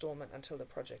last installment until the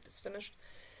project is finished.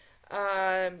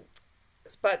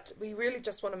 But we really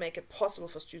just want to make it possible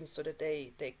for students so that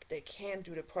they can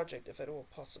do the project if at all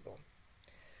possible.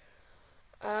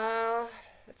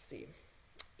 Let's see.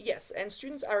 Yes, and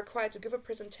students are required to give a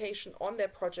presentation on their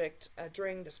project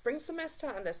during the spring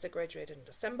semester unless they graduated in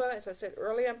December, as I said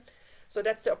earlier. So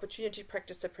that's the opportunity to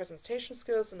practice their presentation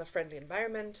skills in a friendly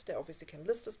environment. They obviously can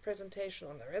list this presentation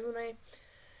on their resume.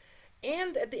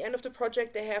 And at the end of the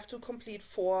project, they have to complete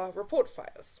 4 report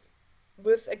files,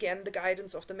 with, again, the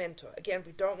guidance of the mentor. Again,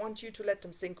 we don't want you to let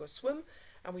them sink or swim,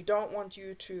 and we don't want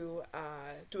you to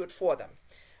do it for them,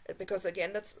 because,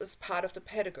 again, that's part of the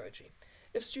pedagogy.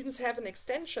 If students have an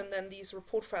extension, then these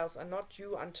report files are not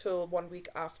due until 1 week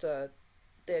after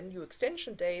their new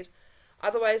extension date.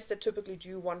 Otherwise, they're typically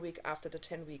due 1 week after the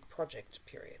 10-week project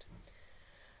period.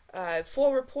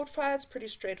 4 report files, pretty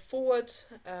straightforward.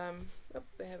 Oh,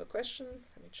 they have a question.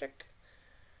 Let me check.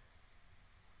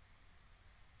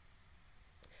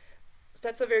 So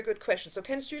that's a very good question. So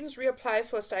can students reapply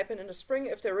for a stipend in the spring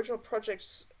if the original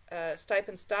project's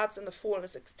stipend starts in the fall and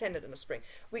is extended in the spring?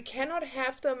 We cannot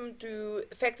have them do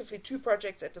effectively 2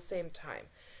 projects at the same time.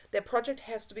 Their project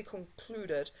has to be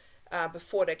concluded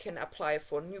before they can apply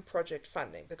for new project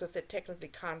funding, because they technically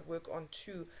can't work on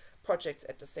 2 projects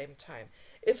at the same time.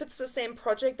 If it's the same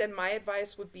project, then my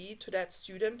advice would be to that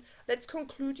student, let's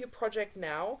conclude your project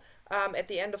now at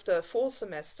the end of the fall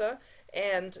semester,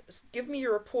 and give me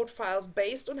your report files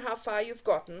based on how far you've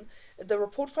gotten. The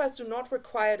report files do not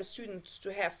require the students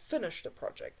to have finished the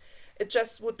project. It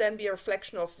just would then be a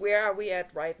reflection of where are we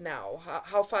at right now,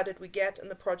 how far did we get in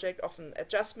the project. Often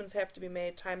adjustments have to be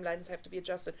made, timelines have to be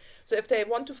adjusted. So if they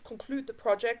want to conclude the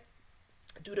project,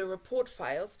 do the report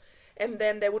files, and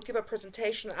then they would give a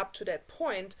presentation up to that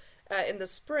point in the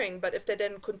spring. But if they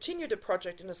then continue the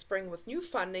project in the spring with new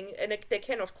funding, and they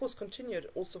can of course continue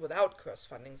it also without CURS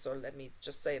funding, so let me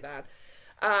just say that,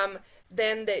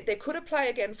 then they could apply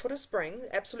again for the spring,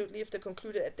 absolutely, if they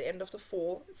conclude it at the end of the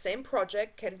fall. Same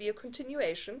project, can be a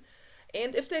continuation,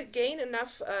 And if they gain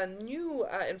enough new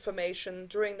information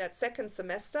during that second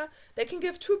semester, they can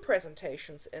give 2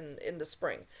 presentations in the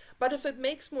spring. But if it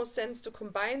makes more sense to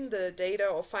combine the data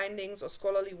or findings or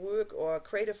scholarly work or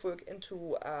creative work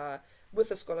into,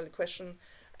 with a scholarly question,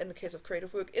 in the case of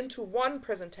creative work, into one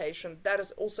presentation, that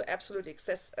is also absolutely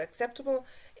acceptable,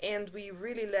 and we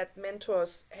really let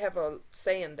mentors have a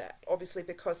say in that, obviously,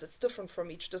 because it's different from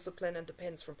each discipline and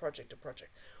depends from project to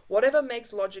project. Whatever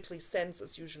makes logically sense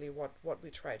is usually what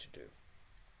we try to do.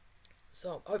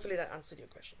 So hopefully that answered your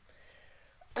question.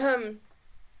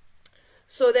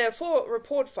 So there are 4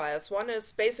 report files. One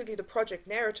is basically the project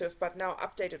narrative, but now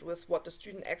updated with what the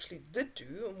student actually did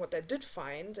do and what they did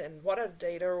find, and what are the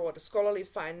data or the scholarly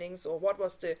findings, or what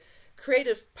was the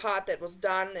creative part that was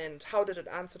done and how did it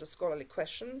answer the scholarly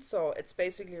question. So it's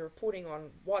basically reporting on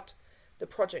what the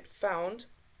project found,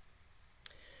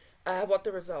 what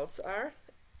the results are.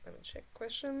 Let me check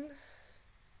question.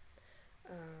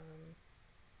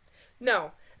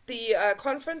 No. The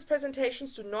conference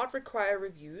presentations do not require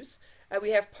reviews. We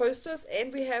have posters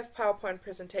and we have PowerPoint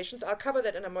presentations. I'll cover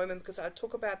that in a moment because I'll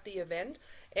talk about the event.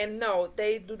 And no,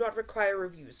 they do not require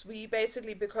reviews. We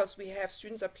basically, because we have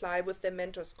students apply with their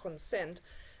mentor's consent,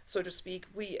 so to speak,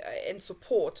 in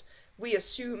support, we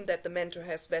assume that the mentor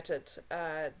has vetted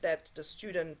that the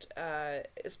student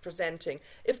is presenting.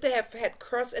 If they have had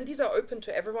CURS, and these are open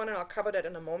to everyone, and I'll cover that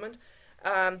in a moment,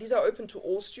 these are open to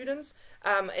all students,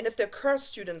 and if they're CURS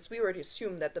students, we already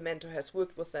assume that the mentor has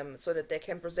worked with them so that they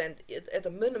can present at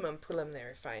a minimum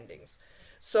preliminary findings.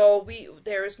 So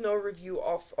there is no review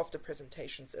of the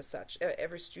presentations as such.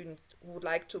 Every student who would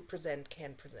like to present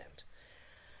can present.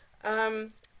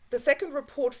 The second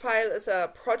report file is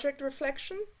a project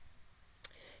reflection.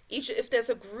 If there's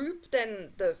a group, then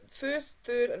the first,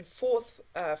 third, and fourth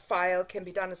file can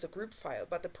be done as a group file,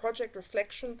 but the project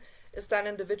reflection is done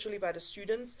individually by the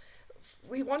students.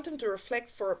 We want them to reflect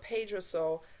for a page or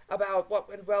so about what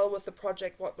went well with the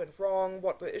project, what went wrong,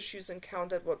 what were issues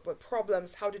encountered, what were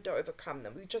problems, how did they overcome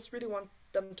them. We just really want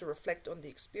them to reflect on the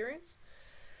experience.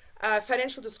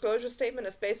 Financial disclosure statement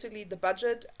is basically the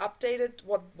budget updated,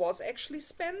 what was actually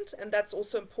spent, and that's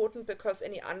also important because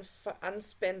any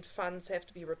unspent funds have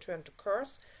to be returned to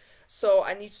CURS. So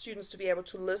I need students to be able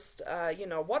to list,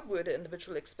 what were the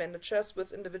individual expenditures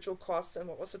with individual costs and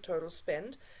what was the total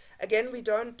spend. Again, we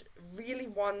don't really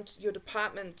want your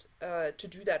department to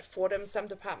do that for them. Some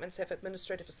departments have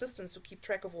administrative assistants who keep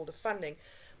track of all the funding,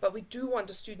 but we do want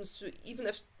the students to, even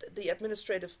if the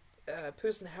administrative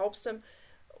person helps them,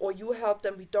 or you help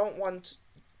them, we don't want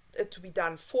it to be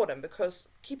done for them, because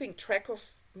keeping track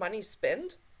of money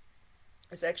spent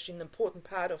is actually an important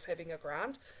part of having a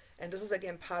grant, and this is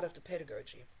again part of the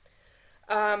pedagogy.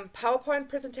 PowerPoint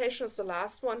presentation is the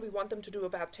last one. We want them to do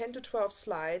about 10 to 12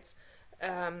 slides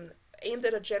aimed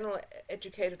at a general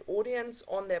educated audience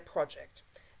on their project,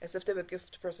 as if they were a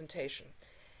gift presentation.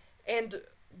 And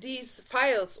these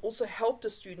files also help the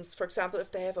students, for example,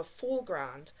 if they have a fall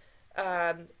grant,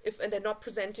 and they're not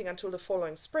presenting until the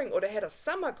following spring, or they had a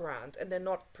summer grant and they're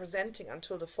not presenting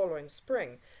until the following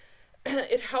spring.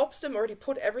 It helps them already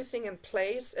put everything in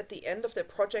place at the end of their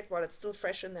project while it's still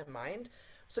fresh in their mind,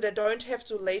 so they don't have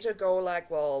to later go like,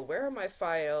 well, where are my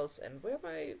files and where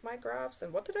are my graphs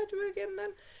and what did I do again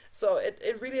then? So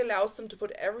it really allows them to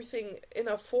put everything in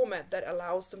a format that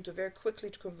allows them to very quickly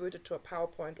to convert it to a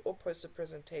PowerPoint or poster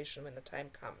presentation when the time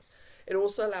comes. It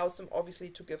also allows them obviously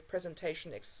to give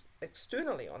presentation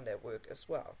externally on their work as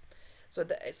well. So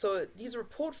these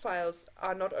report files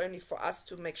are not only for us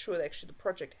to make sure that actually the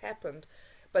project happened,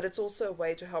 but it's also a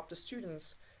way to help the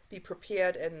students be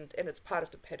prepared, and it's part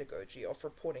of the pedagogy of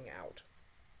reporting out,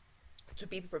 to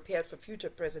be prepared for future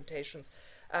presentations,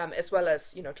 as well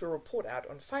as to report out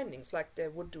on findings like they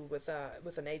would do with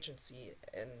an agency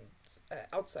and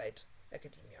outside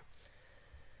academia.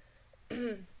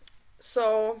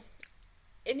 So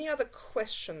any other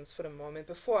questions for the moment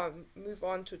before I move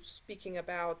on to speaking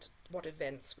about what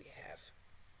events we have?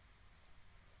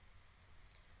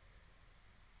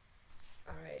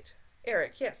 All right,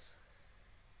 Eric, yes.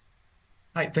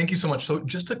 Hi, thank you so much. So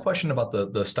just a question about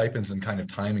the stipends and kind of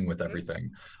timing with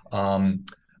everything.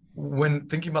 When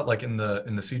thinking about like in the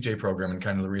CJ program and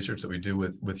kind of the research that we do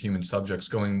with human subjects,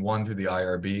 going one through the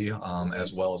IRB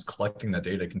as well as collecting that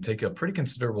data can take a pretty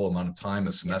considerable amount of time,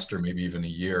 a semester, maybe even a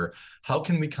year. How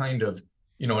can we kind of,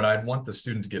 and I'd want the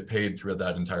student to get paid through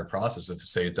that entire process. If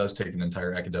say it does take an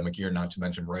entire academic year, not to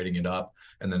mention writing it up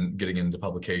and then getting into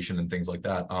publication and things like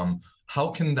that. How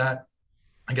can that,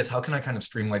 I guess, how can I kind of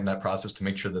streamline that process to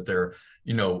make sure that they're,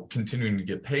 continuing to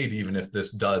get paid, even if this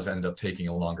does end up taking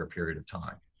a longer period of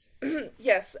time?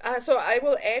 Yes, so I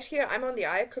will add here, I'm on the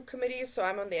IACUC committee, so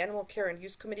I'm on the Animal Care and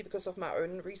Use Committee because of my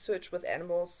own research with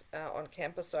animals on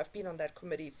campus. So I've been on that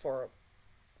committee for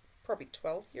probably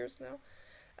 12 years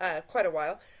now, quite a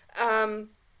while.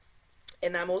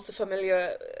 And I'm also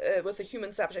familiar with the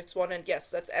human subjects one, and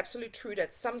yes, that's absolutely true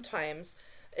that sometimes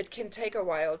it can take a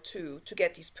while to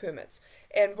get these permits.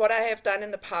 And what I have done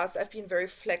in the past, I've been very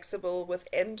flexible with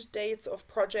end dates of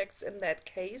projects in that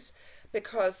case,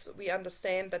 because we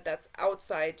understand that that's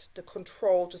outside the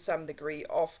control to some degree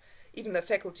of even the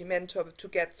faculty mentor to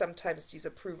get sometimes these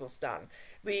approvals done.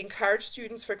 We encourage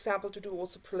students, for example, to do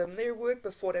also preliminary work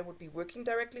before they would be working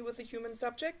directly with the human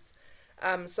subjects.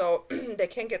 So they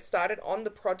can get started on the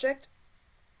project.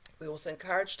 We also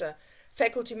encourage the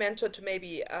faculty mentor to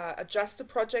maybe adjust the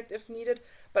project if needed.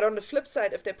 But on the flip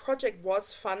side, if their project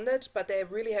was funded, but they're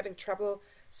really having trouble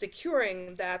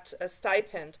securing that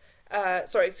stipend,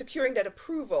 securing that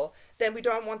approval, then we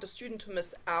don't want the student to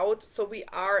miss out. So we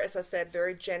are, as I said,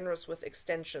 very generous with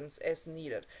extensions as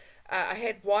needed. I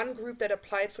had one group that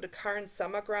applied for the current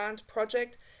summer grant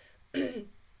project, and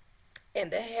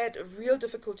they had a real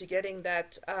difficulty getting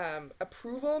that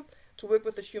approval to work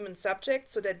with the human subject.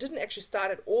 So they didn't actually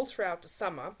start it all throughout the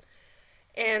summer.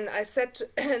 And I said,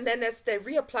 and then as they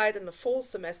reapplied in the fall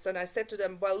semester, and I said to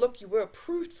them, well, look, you were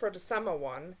approved for the summer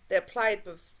one. They applied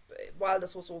while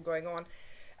this was all going on.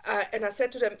 And I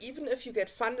said to them, even if you get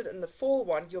funded in the fall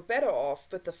one, you're better off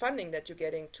with the funding that you're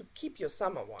getting to keep your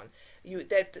summer one.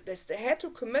 They had to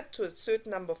commit to a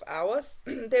certain number of hours.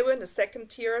 They were in the second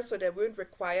tier, so they weren't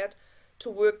required to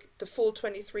work the full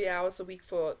 23 hours a week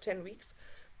for 10 weeks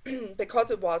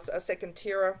because it was a second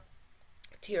tier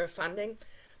funding,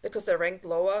 because they ranked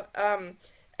lower.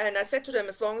 And I said to them,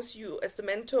 as long as you, as the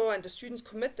mentor and the students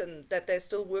commit and that they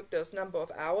still work those number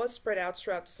of hours spread out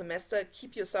throughout the semester,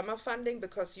 keep your summer funding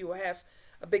because you have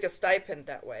a bigger stipend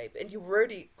that way. And you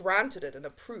already granted it and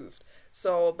approved.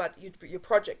 So, but your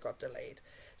project got delayed.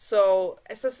 So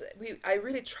I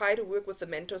really try to work with the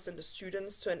mentors and the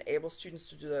students to enable students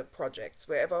to do the projects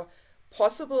wherever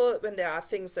possible when there are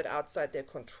things that are outside their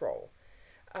control.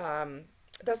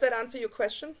 Does that answer your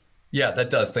question? Yeah, that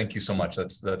does. Thank you so much.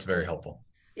 That's very helpful.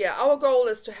 Yeah, our goal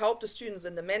is to help the students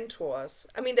and the mentors.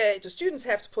 I mean, the students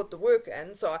have to put the work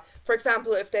in. So, for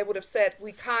example, if they would have said,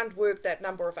 we can't work that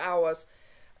number of hours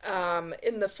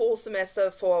in the fall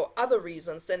semester for other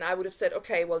reasons, then I would have said,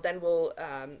 okay, well, then we'll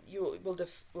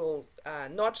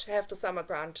not have the summer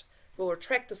grant, we'll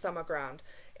retract the summer grant,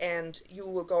 and you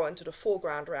will go into the fall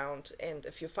grant round. And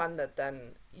if you're funded,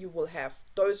 then you will have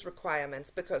those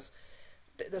requirements, because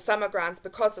the summer grants,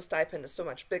 because the stipend is so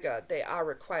much bigger, they are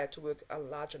required to work a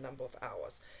larger number of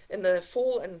hours. In the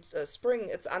fall and spring,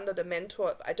 it's under the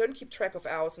mentor. I don't keep track of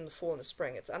hours in the fall and the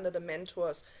spring. It's under the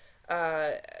mentor's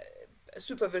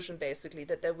supervision, basically,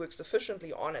 that they work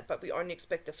sufficiently on it, but we only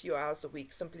expect a few hours a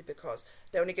week simply because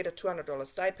they only get a $200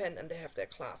 stipend and they have their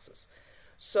classes.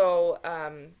 So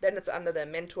then it's under the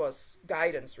mentor's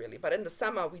guidance, really. But in the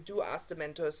summer, we do ask the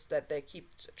mentors that they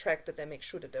keep track, that they make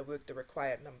sure that they work the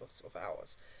required numbers of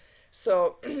hours.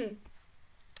 So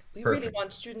we really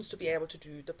want students to be able to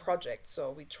do the project.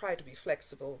 So we try to be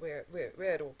flexible where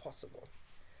at all possible.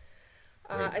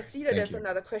 I see that there's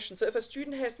another question. So if a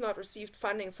student has not received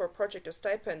funding for a project or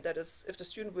stipend, that is, if the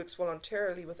student works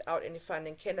voluntarily without any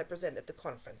funding, can they present at the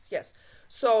conference? Yes.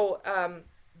 So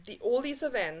all these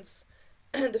events,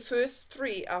 the first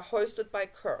 3 are hosted by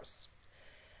CURS.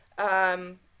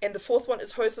 And the 4th one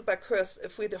is hosted by CURS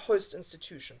if we're the host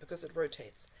institution, because it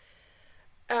rotates.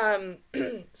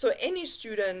 So any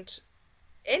student,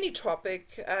 any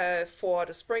topic for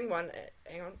the spring one,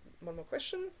 hang on, one more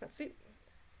question, let's see.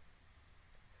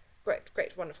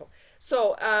 Great, wonderful.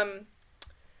 So,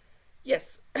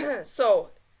 yes,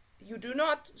 so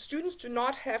students do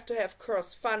not have to have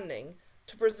CURS funding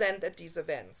to present at these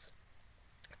events.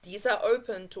 These are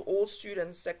open to all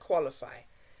students that qualify.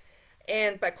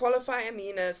 And by qualify, I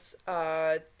mean is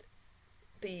the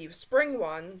spring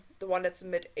one, the one that's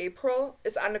mid-April,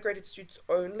 is undergraduate students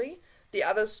only. The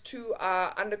others 2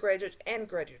 are undergraduate and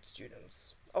graduate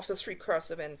students of the 3 CURS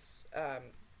events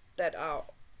that are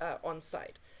on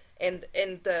site. And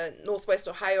the Northwest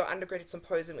Ohio Undergraduate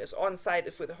Symposium is on site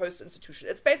if we're the host institution.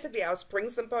 It's basically our spring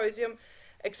symposium,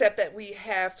 except that we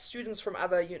have students from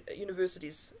other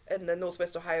universities in the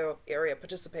Northwest Ohio area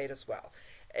participate as well.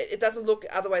 It doesn't look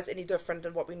otherwise any different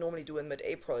than what we normally do in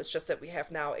mid-April. It's just that we have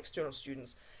now external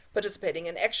students participating.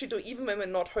 And actually, even when we're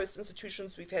not host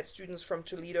institutions, we've had students from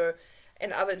Toledo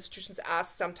and other institutions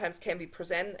ask sometimes can we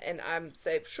present, and I'm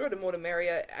say sure, the more the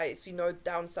merrier. I see no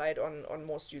downside on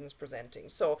more students presenting.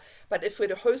 So, but if we're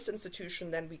the host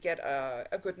institution, then we get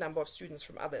a good number of students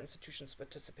from other institutions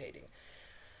participating.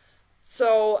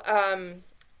 So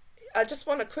I just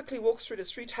want to quickly walk through the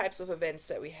 3 types of events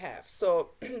that we have.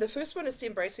 So the first one is the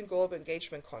Embracing Global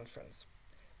Engagement Conference,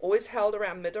 always held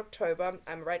around mid-October.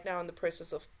 I'm right now in the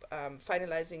process of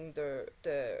finalizing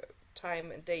the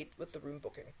time and date with the room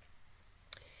booking.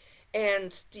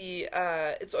 And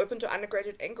it's open to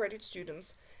undergraduate and graduate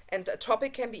students, and the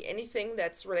topic can be anything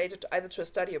that's related either to a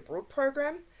study abroad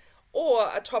program or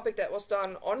a topic that was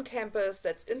done on campus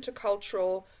that's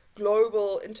intercultural,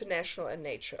 global, international in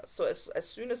nature. So as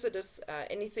soon as it is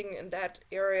anything in that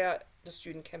area, the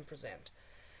student can present.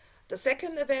 The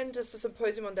second event is the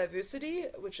Symposium on Diversity,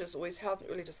 which is always held in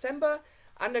early December.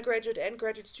 Undergraduate and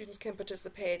graduate students can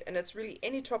participate, and it's really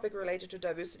any topic related to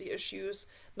diversity issues,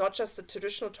 not just the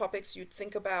traditional topics you'd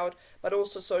think about, but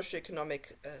also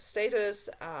socioeconomic status.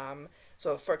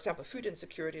 So, for example, food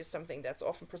insecurity is something that's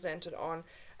often presented on.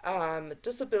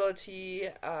 Disability,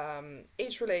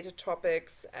 age-related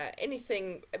topics,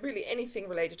 anything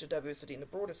related to diversity in the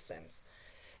broadest sense.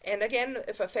 And again,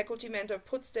 if a faculty mentor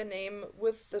puts their name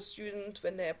with the student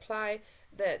when they apply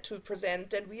to present,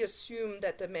 then we assume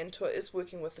that the mentor is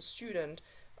working with the student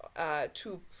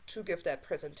to give that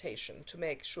presentation, to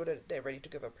make sure that they're ready to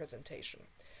give a presentation.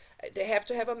 They have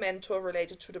to have a mentor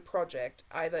related to the project,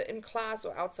 either in class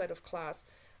or outside of class,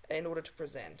 in order to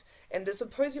present. And the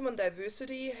Symposium on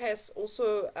Diversity has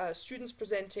also students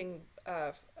presenting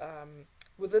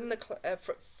within the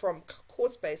from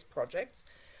course-based projects,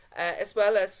 as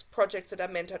well as projects that are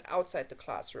mentored outside the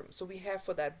classroom. So we have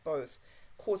for that both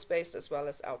course-based as well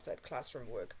as outside classroom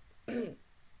work.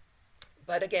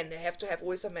 But again, they have to have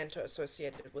always a mentor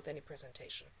associated with any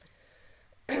presentation.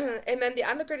 And then the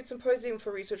Undergraduate Symposium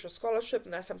for Research or Scholarship,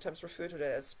 and I sometimes refer to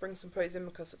that as Spring Symposium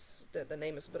because it's the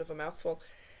name is a bit of a mouthful.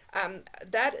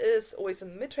 That is always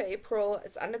in mid-April.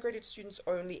 It's undergraduate students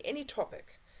only, any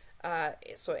topic.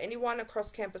 So anyone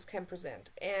across campus can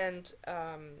present. And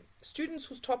students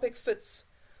whose topic fits,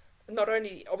 not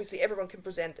only, obviously everyone can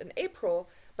present in April,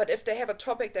 but if they have a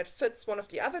topic that fits one of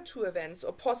the other 2 events,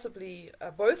 or possibly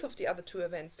both of the other 2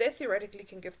 events, they theoretically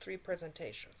can give 3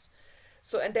 presentations.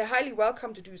 So, and they're highly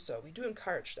welcome to do so. We do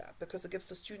encourage that because it gives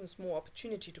the students more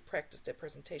opportunity to practice their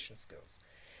presentation skills.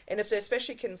 And if they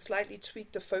especially can slightly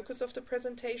tweak the focus of the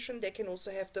presentation, they can also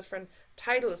have different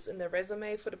titles in their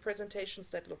resume for the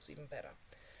presentations. That looks even better.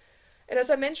 And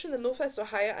as I mentioned, the Northwest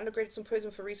Ohio Undergraduate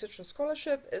Symposium for Research and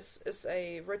Scholarship is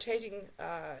a rotating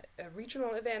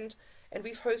regional event, and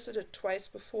we've hosted it twice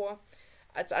before.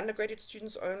 It's undergraduate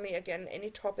students only, again, any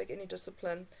topic, any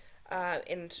discipline.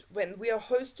 And when we are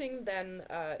hosting, then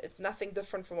it's nothing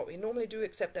different from what we normally do,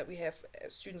 except that we have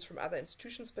students from other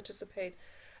institutions participate.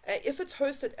 If it's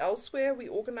hosted elsewhere, we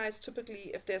organize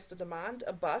typically, if there's the demand,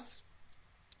 a bus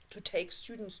to take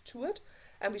students to it.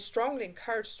 And we strongly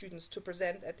encourage students to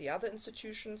present at the other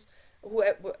institutions,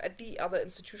 whichever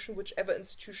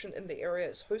institution in the area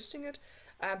is hosting it,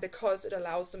 because it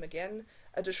allows them, again,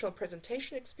 additional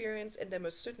presentation experience, and they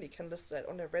most certainly can list that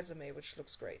on their resume, which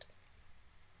looks great.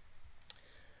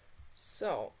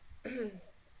 So, let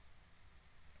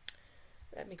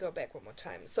me go back one more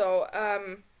time. So,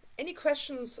 any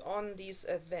questions on these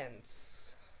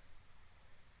events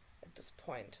at this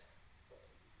point?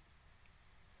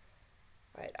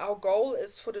 Right. Our goal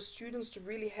is for the students to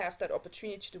really have that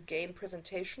opportunity to gain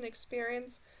presentation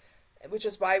experience, which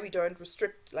is why we don't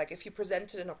restrict, like if you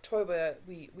presented in October,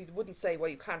 we wouldn't say, well,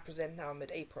 you can't present now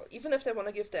mid-April. Even if they want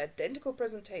to give the identical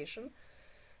presentation,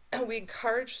 we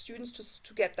encourage students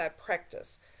to get that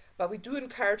practice. But we do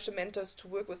encourage the mentors to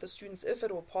work with the students, if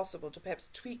at all possible, to perhaps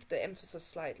tweak the emphasis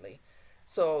slightly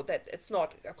so that it's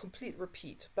not a complete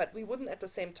repeat. But we wouldn't at the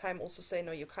same time also say,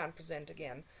 no, you can't present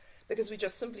again, because we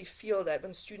just simply feel that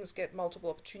when students get multiple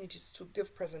opportunities to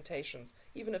give presentations,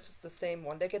 even if it's the same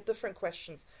one, they get different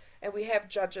questions. And we have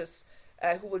judges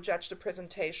who will judge the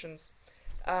presentations,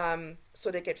 so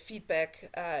they get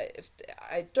feedback. If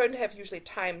I don't have usually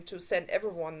time to send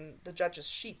everyone the judges'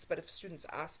 sheets, but if students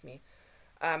ask me,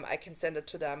 I can send it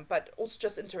to them. But also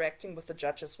just interacting with the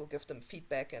judges will give them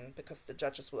feedback, and because the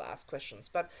judges will ask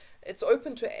questions. But it's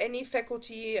open to any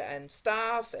faculty and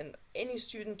staff and any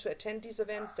student to attend these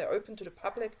events. They're open to the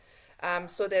public.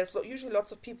 So there's usually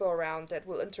lots of people around that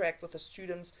will interact with the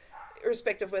students,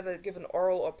 irrespective of whether they give an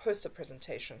oral or poster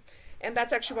presentation. And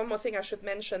that's actually one more thing I should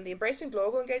mention. The Embracing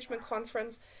Global Engagement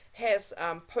Conference has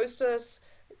posters,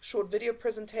 short video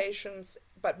presentations,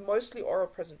 but mostly oral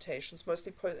presentations,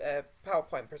 mostly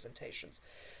PowerPoint presentations.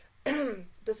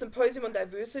 The symposium on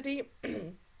diversity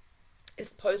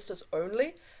is posters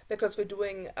only, because we're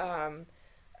doing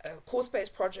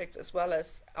course-based projects as well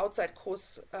as outside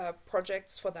course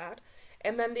projects for that.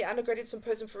 And then the Undergraduate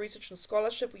Symposium for Research and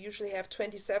Scholarship, we usually have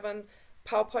 27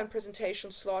 PowerPoint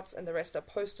presentation slots, and the rest are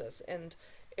posters. And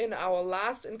in our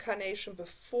last incarnation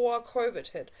before COVID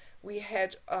hit, we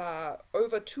had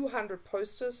over 200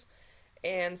 posters,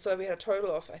 and so we had a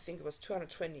total of, I think it was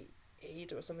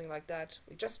 228 or something like that.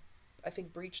 We just, I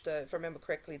think, breached the, if I remember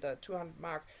correctly, the 200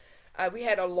 mark. We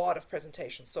had a lot of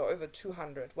presentations, so over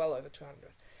 200, well over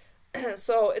 200.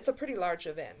 So it's a pretty large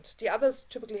event. The others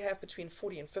typically have between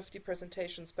 40 and 50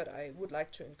 presentations, but I would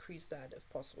like to increase that if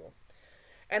possible.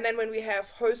 And then when we have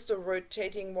host a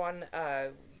rotating one,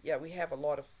 yeah, we have a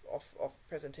lot of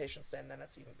presentations then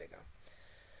it's even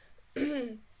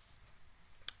bigger.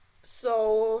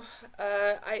 So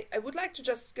I would like to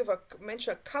just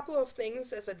mention a couple of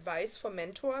things as advice for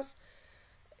mentors.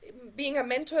 Being a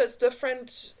mentor is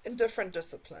different in different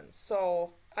disciplines.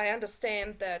 So I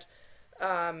understand that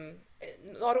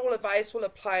not all advice will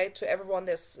apply to everyone.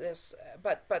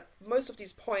 But most of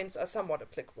these points are somewhat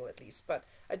applicable, at least. But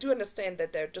I do understand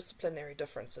that there are disciplinary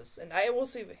differences, and I am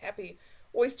also happy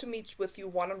always to meet with you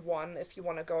one-on-one if you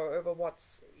want to go over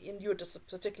what's in your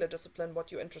particular discipline,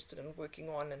 what you're interested in working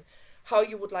on, and how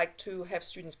you would like to have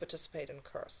students participate in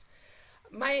CURS.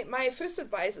 My first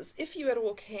advice is, if you at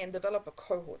all can, develop a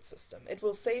cohort system. It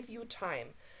will save you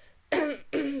time.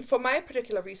 For my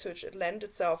particular research, it lent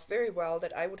itself very well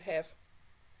that I would have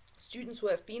students who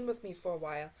have been with me for a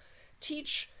while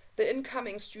teach the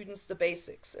incoming students the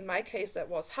basics. In my case, that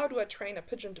was, how do I train a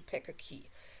pigeon to peck a key?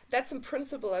 That's in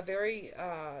principle a very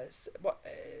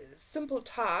simple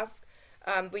task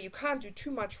where you can't do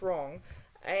too much wrong.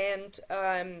 And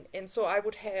so I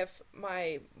would have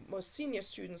my most senior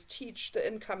students teach the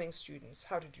incoming students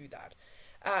how to do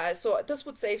that. So this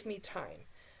would save me time.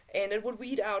 And it would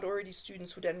weed out already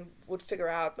students who then would figure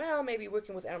out, well, maybe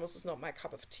working with animals is not my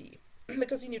cup of tea.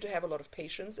 Because you need to have a lot of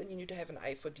patience, and you need to have an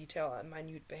eye for detail and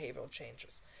minute behavioral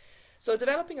changes. So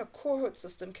developing a cohort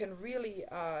system can really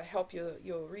help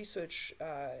your research,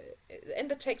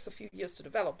 and it takes a few years to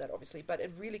develop that, obviously, but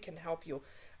it really can help you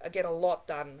get a lot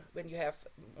done when you have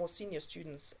more senior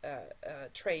students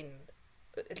train,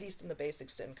 at least in the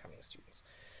basics, to incoming students.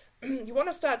 You want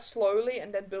to start slowly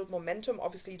and then build momentum.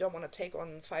 Obviously, you don't want to take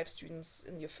on 5 students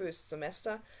in your first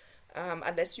semester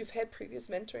unless you've had previous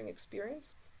mentoring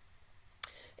experience.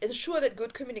 Ensure that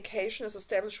good communication is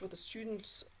established with the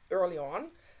students early on.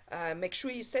 Make sure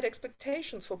you set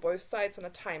expectations for both sides on a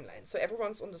timeline so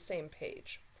everyone's on the same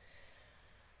page.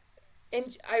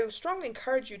 And I strongly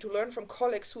encourage you to learn from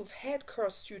colleagues who've had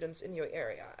CURS students in your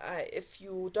area. If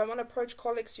you don't want to approach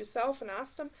colleagues yourself and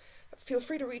ask them, feel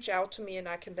free to reach out to me and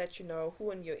I can let you know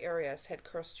who in your area has had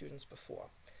CURS students before.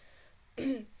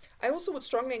 I also would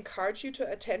strongly encourage you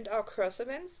to attend our CURS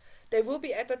events. They will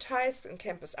be advertised in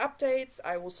campus updates.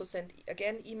 I also send,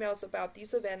 again, emails about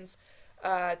these events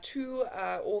to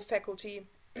all faculty,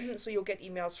 so you'll get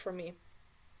emails from me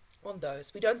on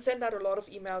those. We don't send out a lot of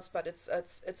emails, but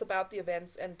it's about the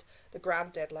events and the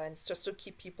grant deadlines, just to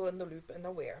keep people in the loop and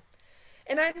aware.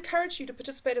 And I encourage you to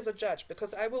participate as a judge,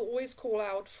 because I will always call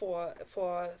out for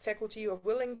faculty who are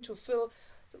willing to fill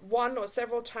one or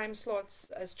several time slots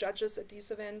as judges at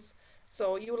these events.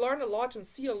 So you learn a lot and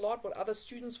see a lot what other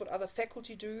students, what other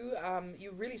faculty do.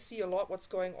 You really see a lot what's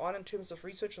going on in terms of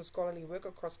research and scholarly work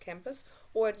across campus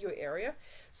or in your area.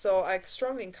 So I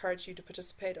strongly encourage you to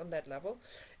participate on that level.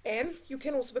 And you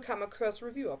can also become a CURS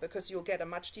reviewer, because you'll get a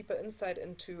much deeper insight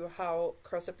into how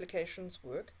CURS applications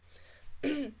work.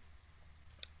 And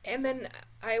then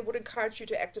I would encourage you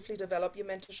to actively develop your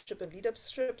mentorship and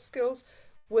leadership skills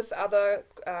with other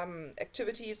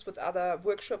activities, with other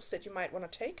workshops that you might want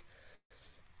to take.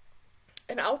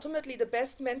 And ultimately, the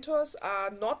best mentors are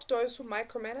not those who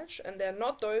micromanage, and they're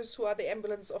not those who are the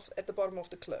ambulance at the bottom of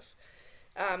the cliff.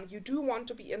 You do want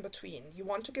to be in between. You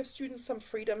want to give students some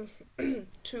freedom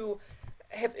to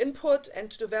have input and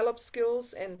to develop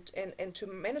skills and to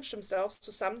manage themselves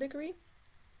to some degree.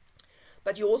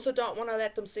 But you also don't want to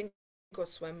let them sink or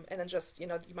swim, and then just, you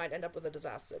might end up with a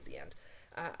disaster at the end.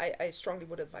 I strongly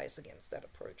would advise against that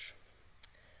approach.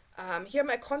 Here are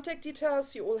my contact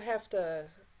details. You all have the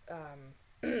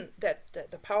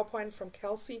the PowerPoint from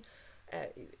Kelsey,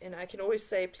 and I can always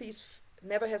say, please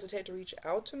never hesitate to reach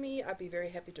out to me. I'd be very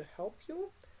happy to help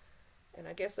you. And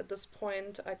I guess at this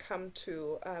point I come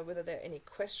to whether there are any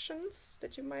questions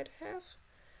that you might have.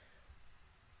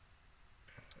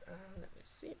 Let me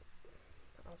see.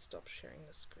 I'll stop sharing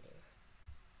the screen.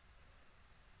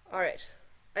 All right.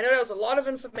 I know that was a lot of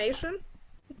information.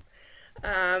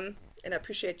 And I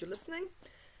appreciate you listening.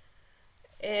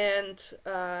 And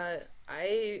as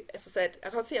I said, I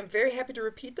can see I'm very happy to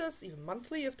repeat this, even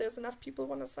monthly, if there's enough people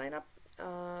want to sign up.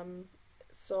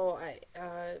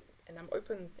 And I'm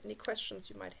open any questions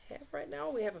you might have right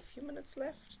now. We have a few minutes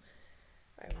left.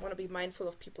 I want to be mindful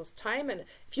of people's time. And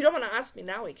if you don't want to ask me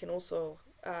now, you can also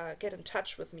get in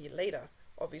touch with me later,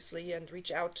 obviously, and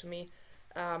reach out to me.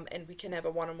 And we can have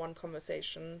a one-on-one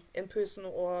conversation in person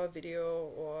or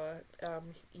video or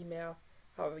email,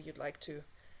 however you'd like to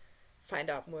find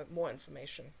out more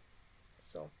information.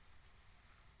 So.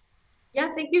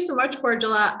 Yeah, thank you so much,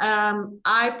 Cordula.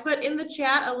 I put in the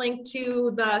chat a link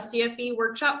to the CFE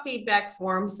workshop feedback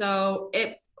form. So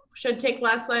it should take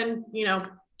less than,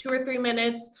 2 or 3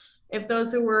 minutes. If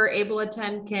those who were able to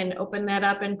attend can open that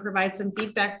up and provide some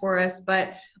feedback for us.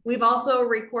 But we've also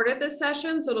recorded this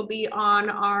session, so it'll be on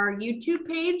our YouTube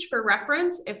page for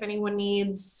reference if anyone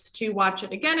needs to watch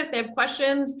it again. If they have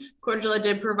questions, Cordula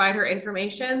did provide her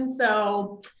information.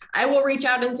 So I will reach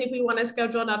out and see if we want to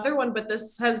schedule another one, but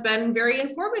this has been very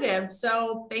informative.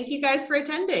 So thank you guys for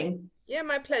attending. Yeah,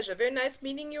 my pleasure. Very nice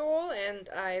meeting you all, and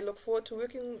I look forward to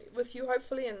working with you,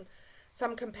 hopefully in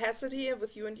some capacity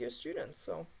with you and your students.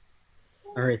 So.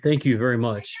 All right, thank you very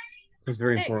much. It was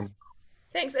very informative.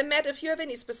 Thanks. And Matt, if you have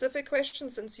any specific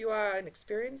questions, since you are an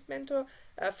experienced mentor,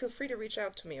 feel free to reach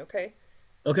out to me, okay?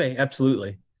 Okay,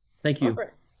 absolutely. Thank you.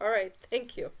 All right.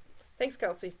 Thank you. Thanks,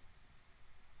 Kelsey.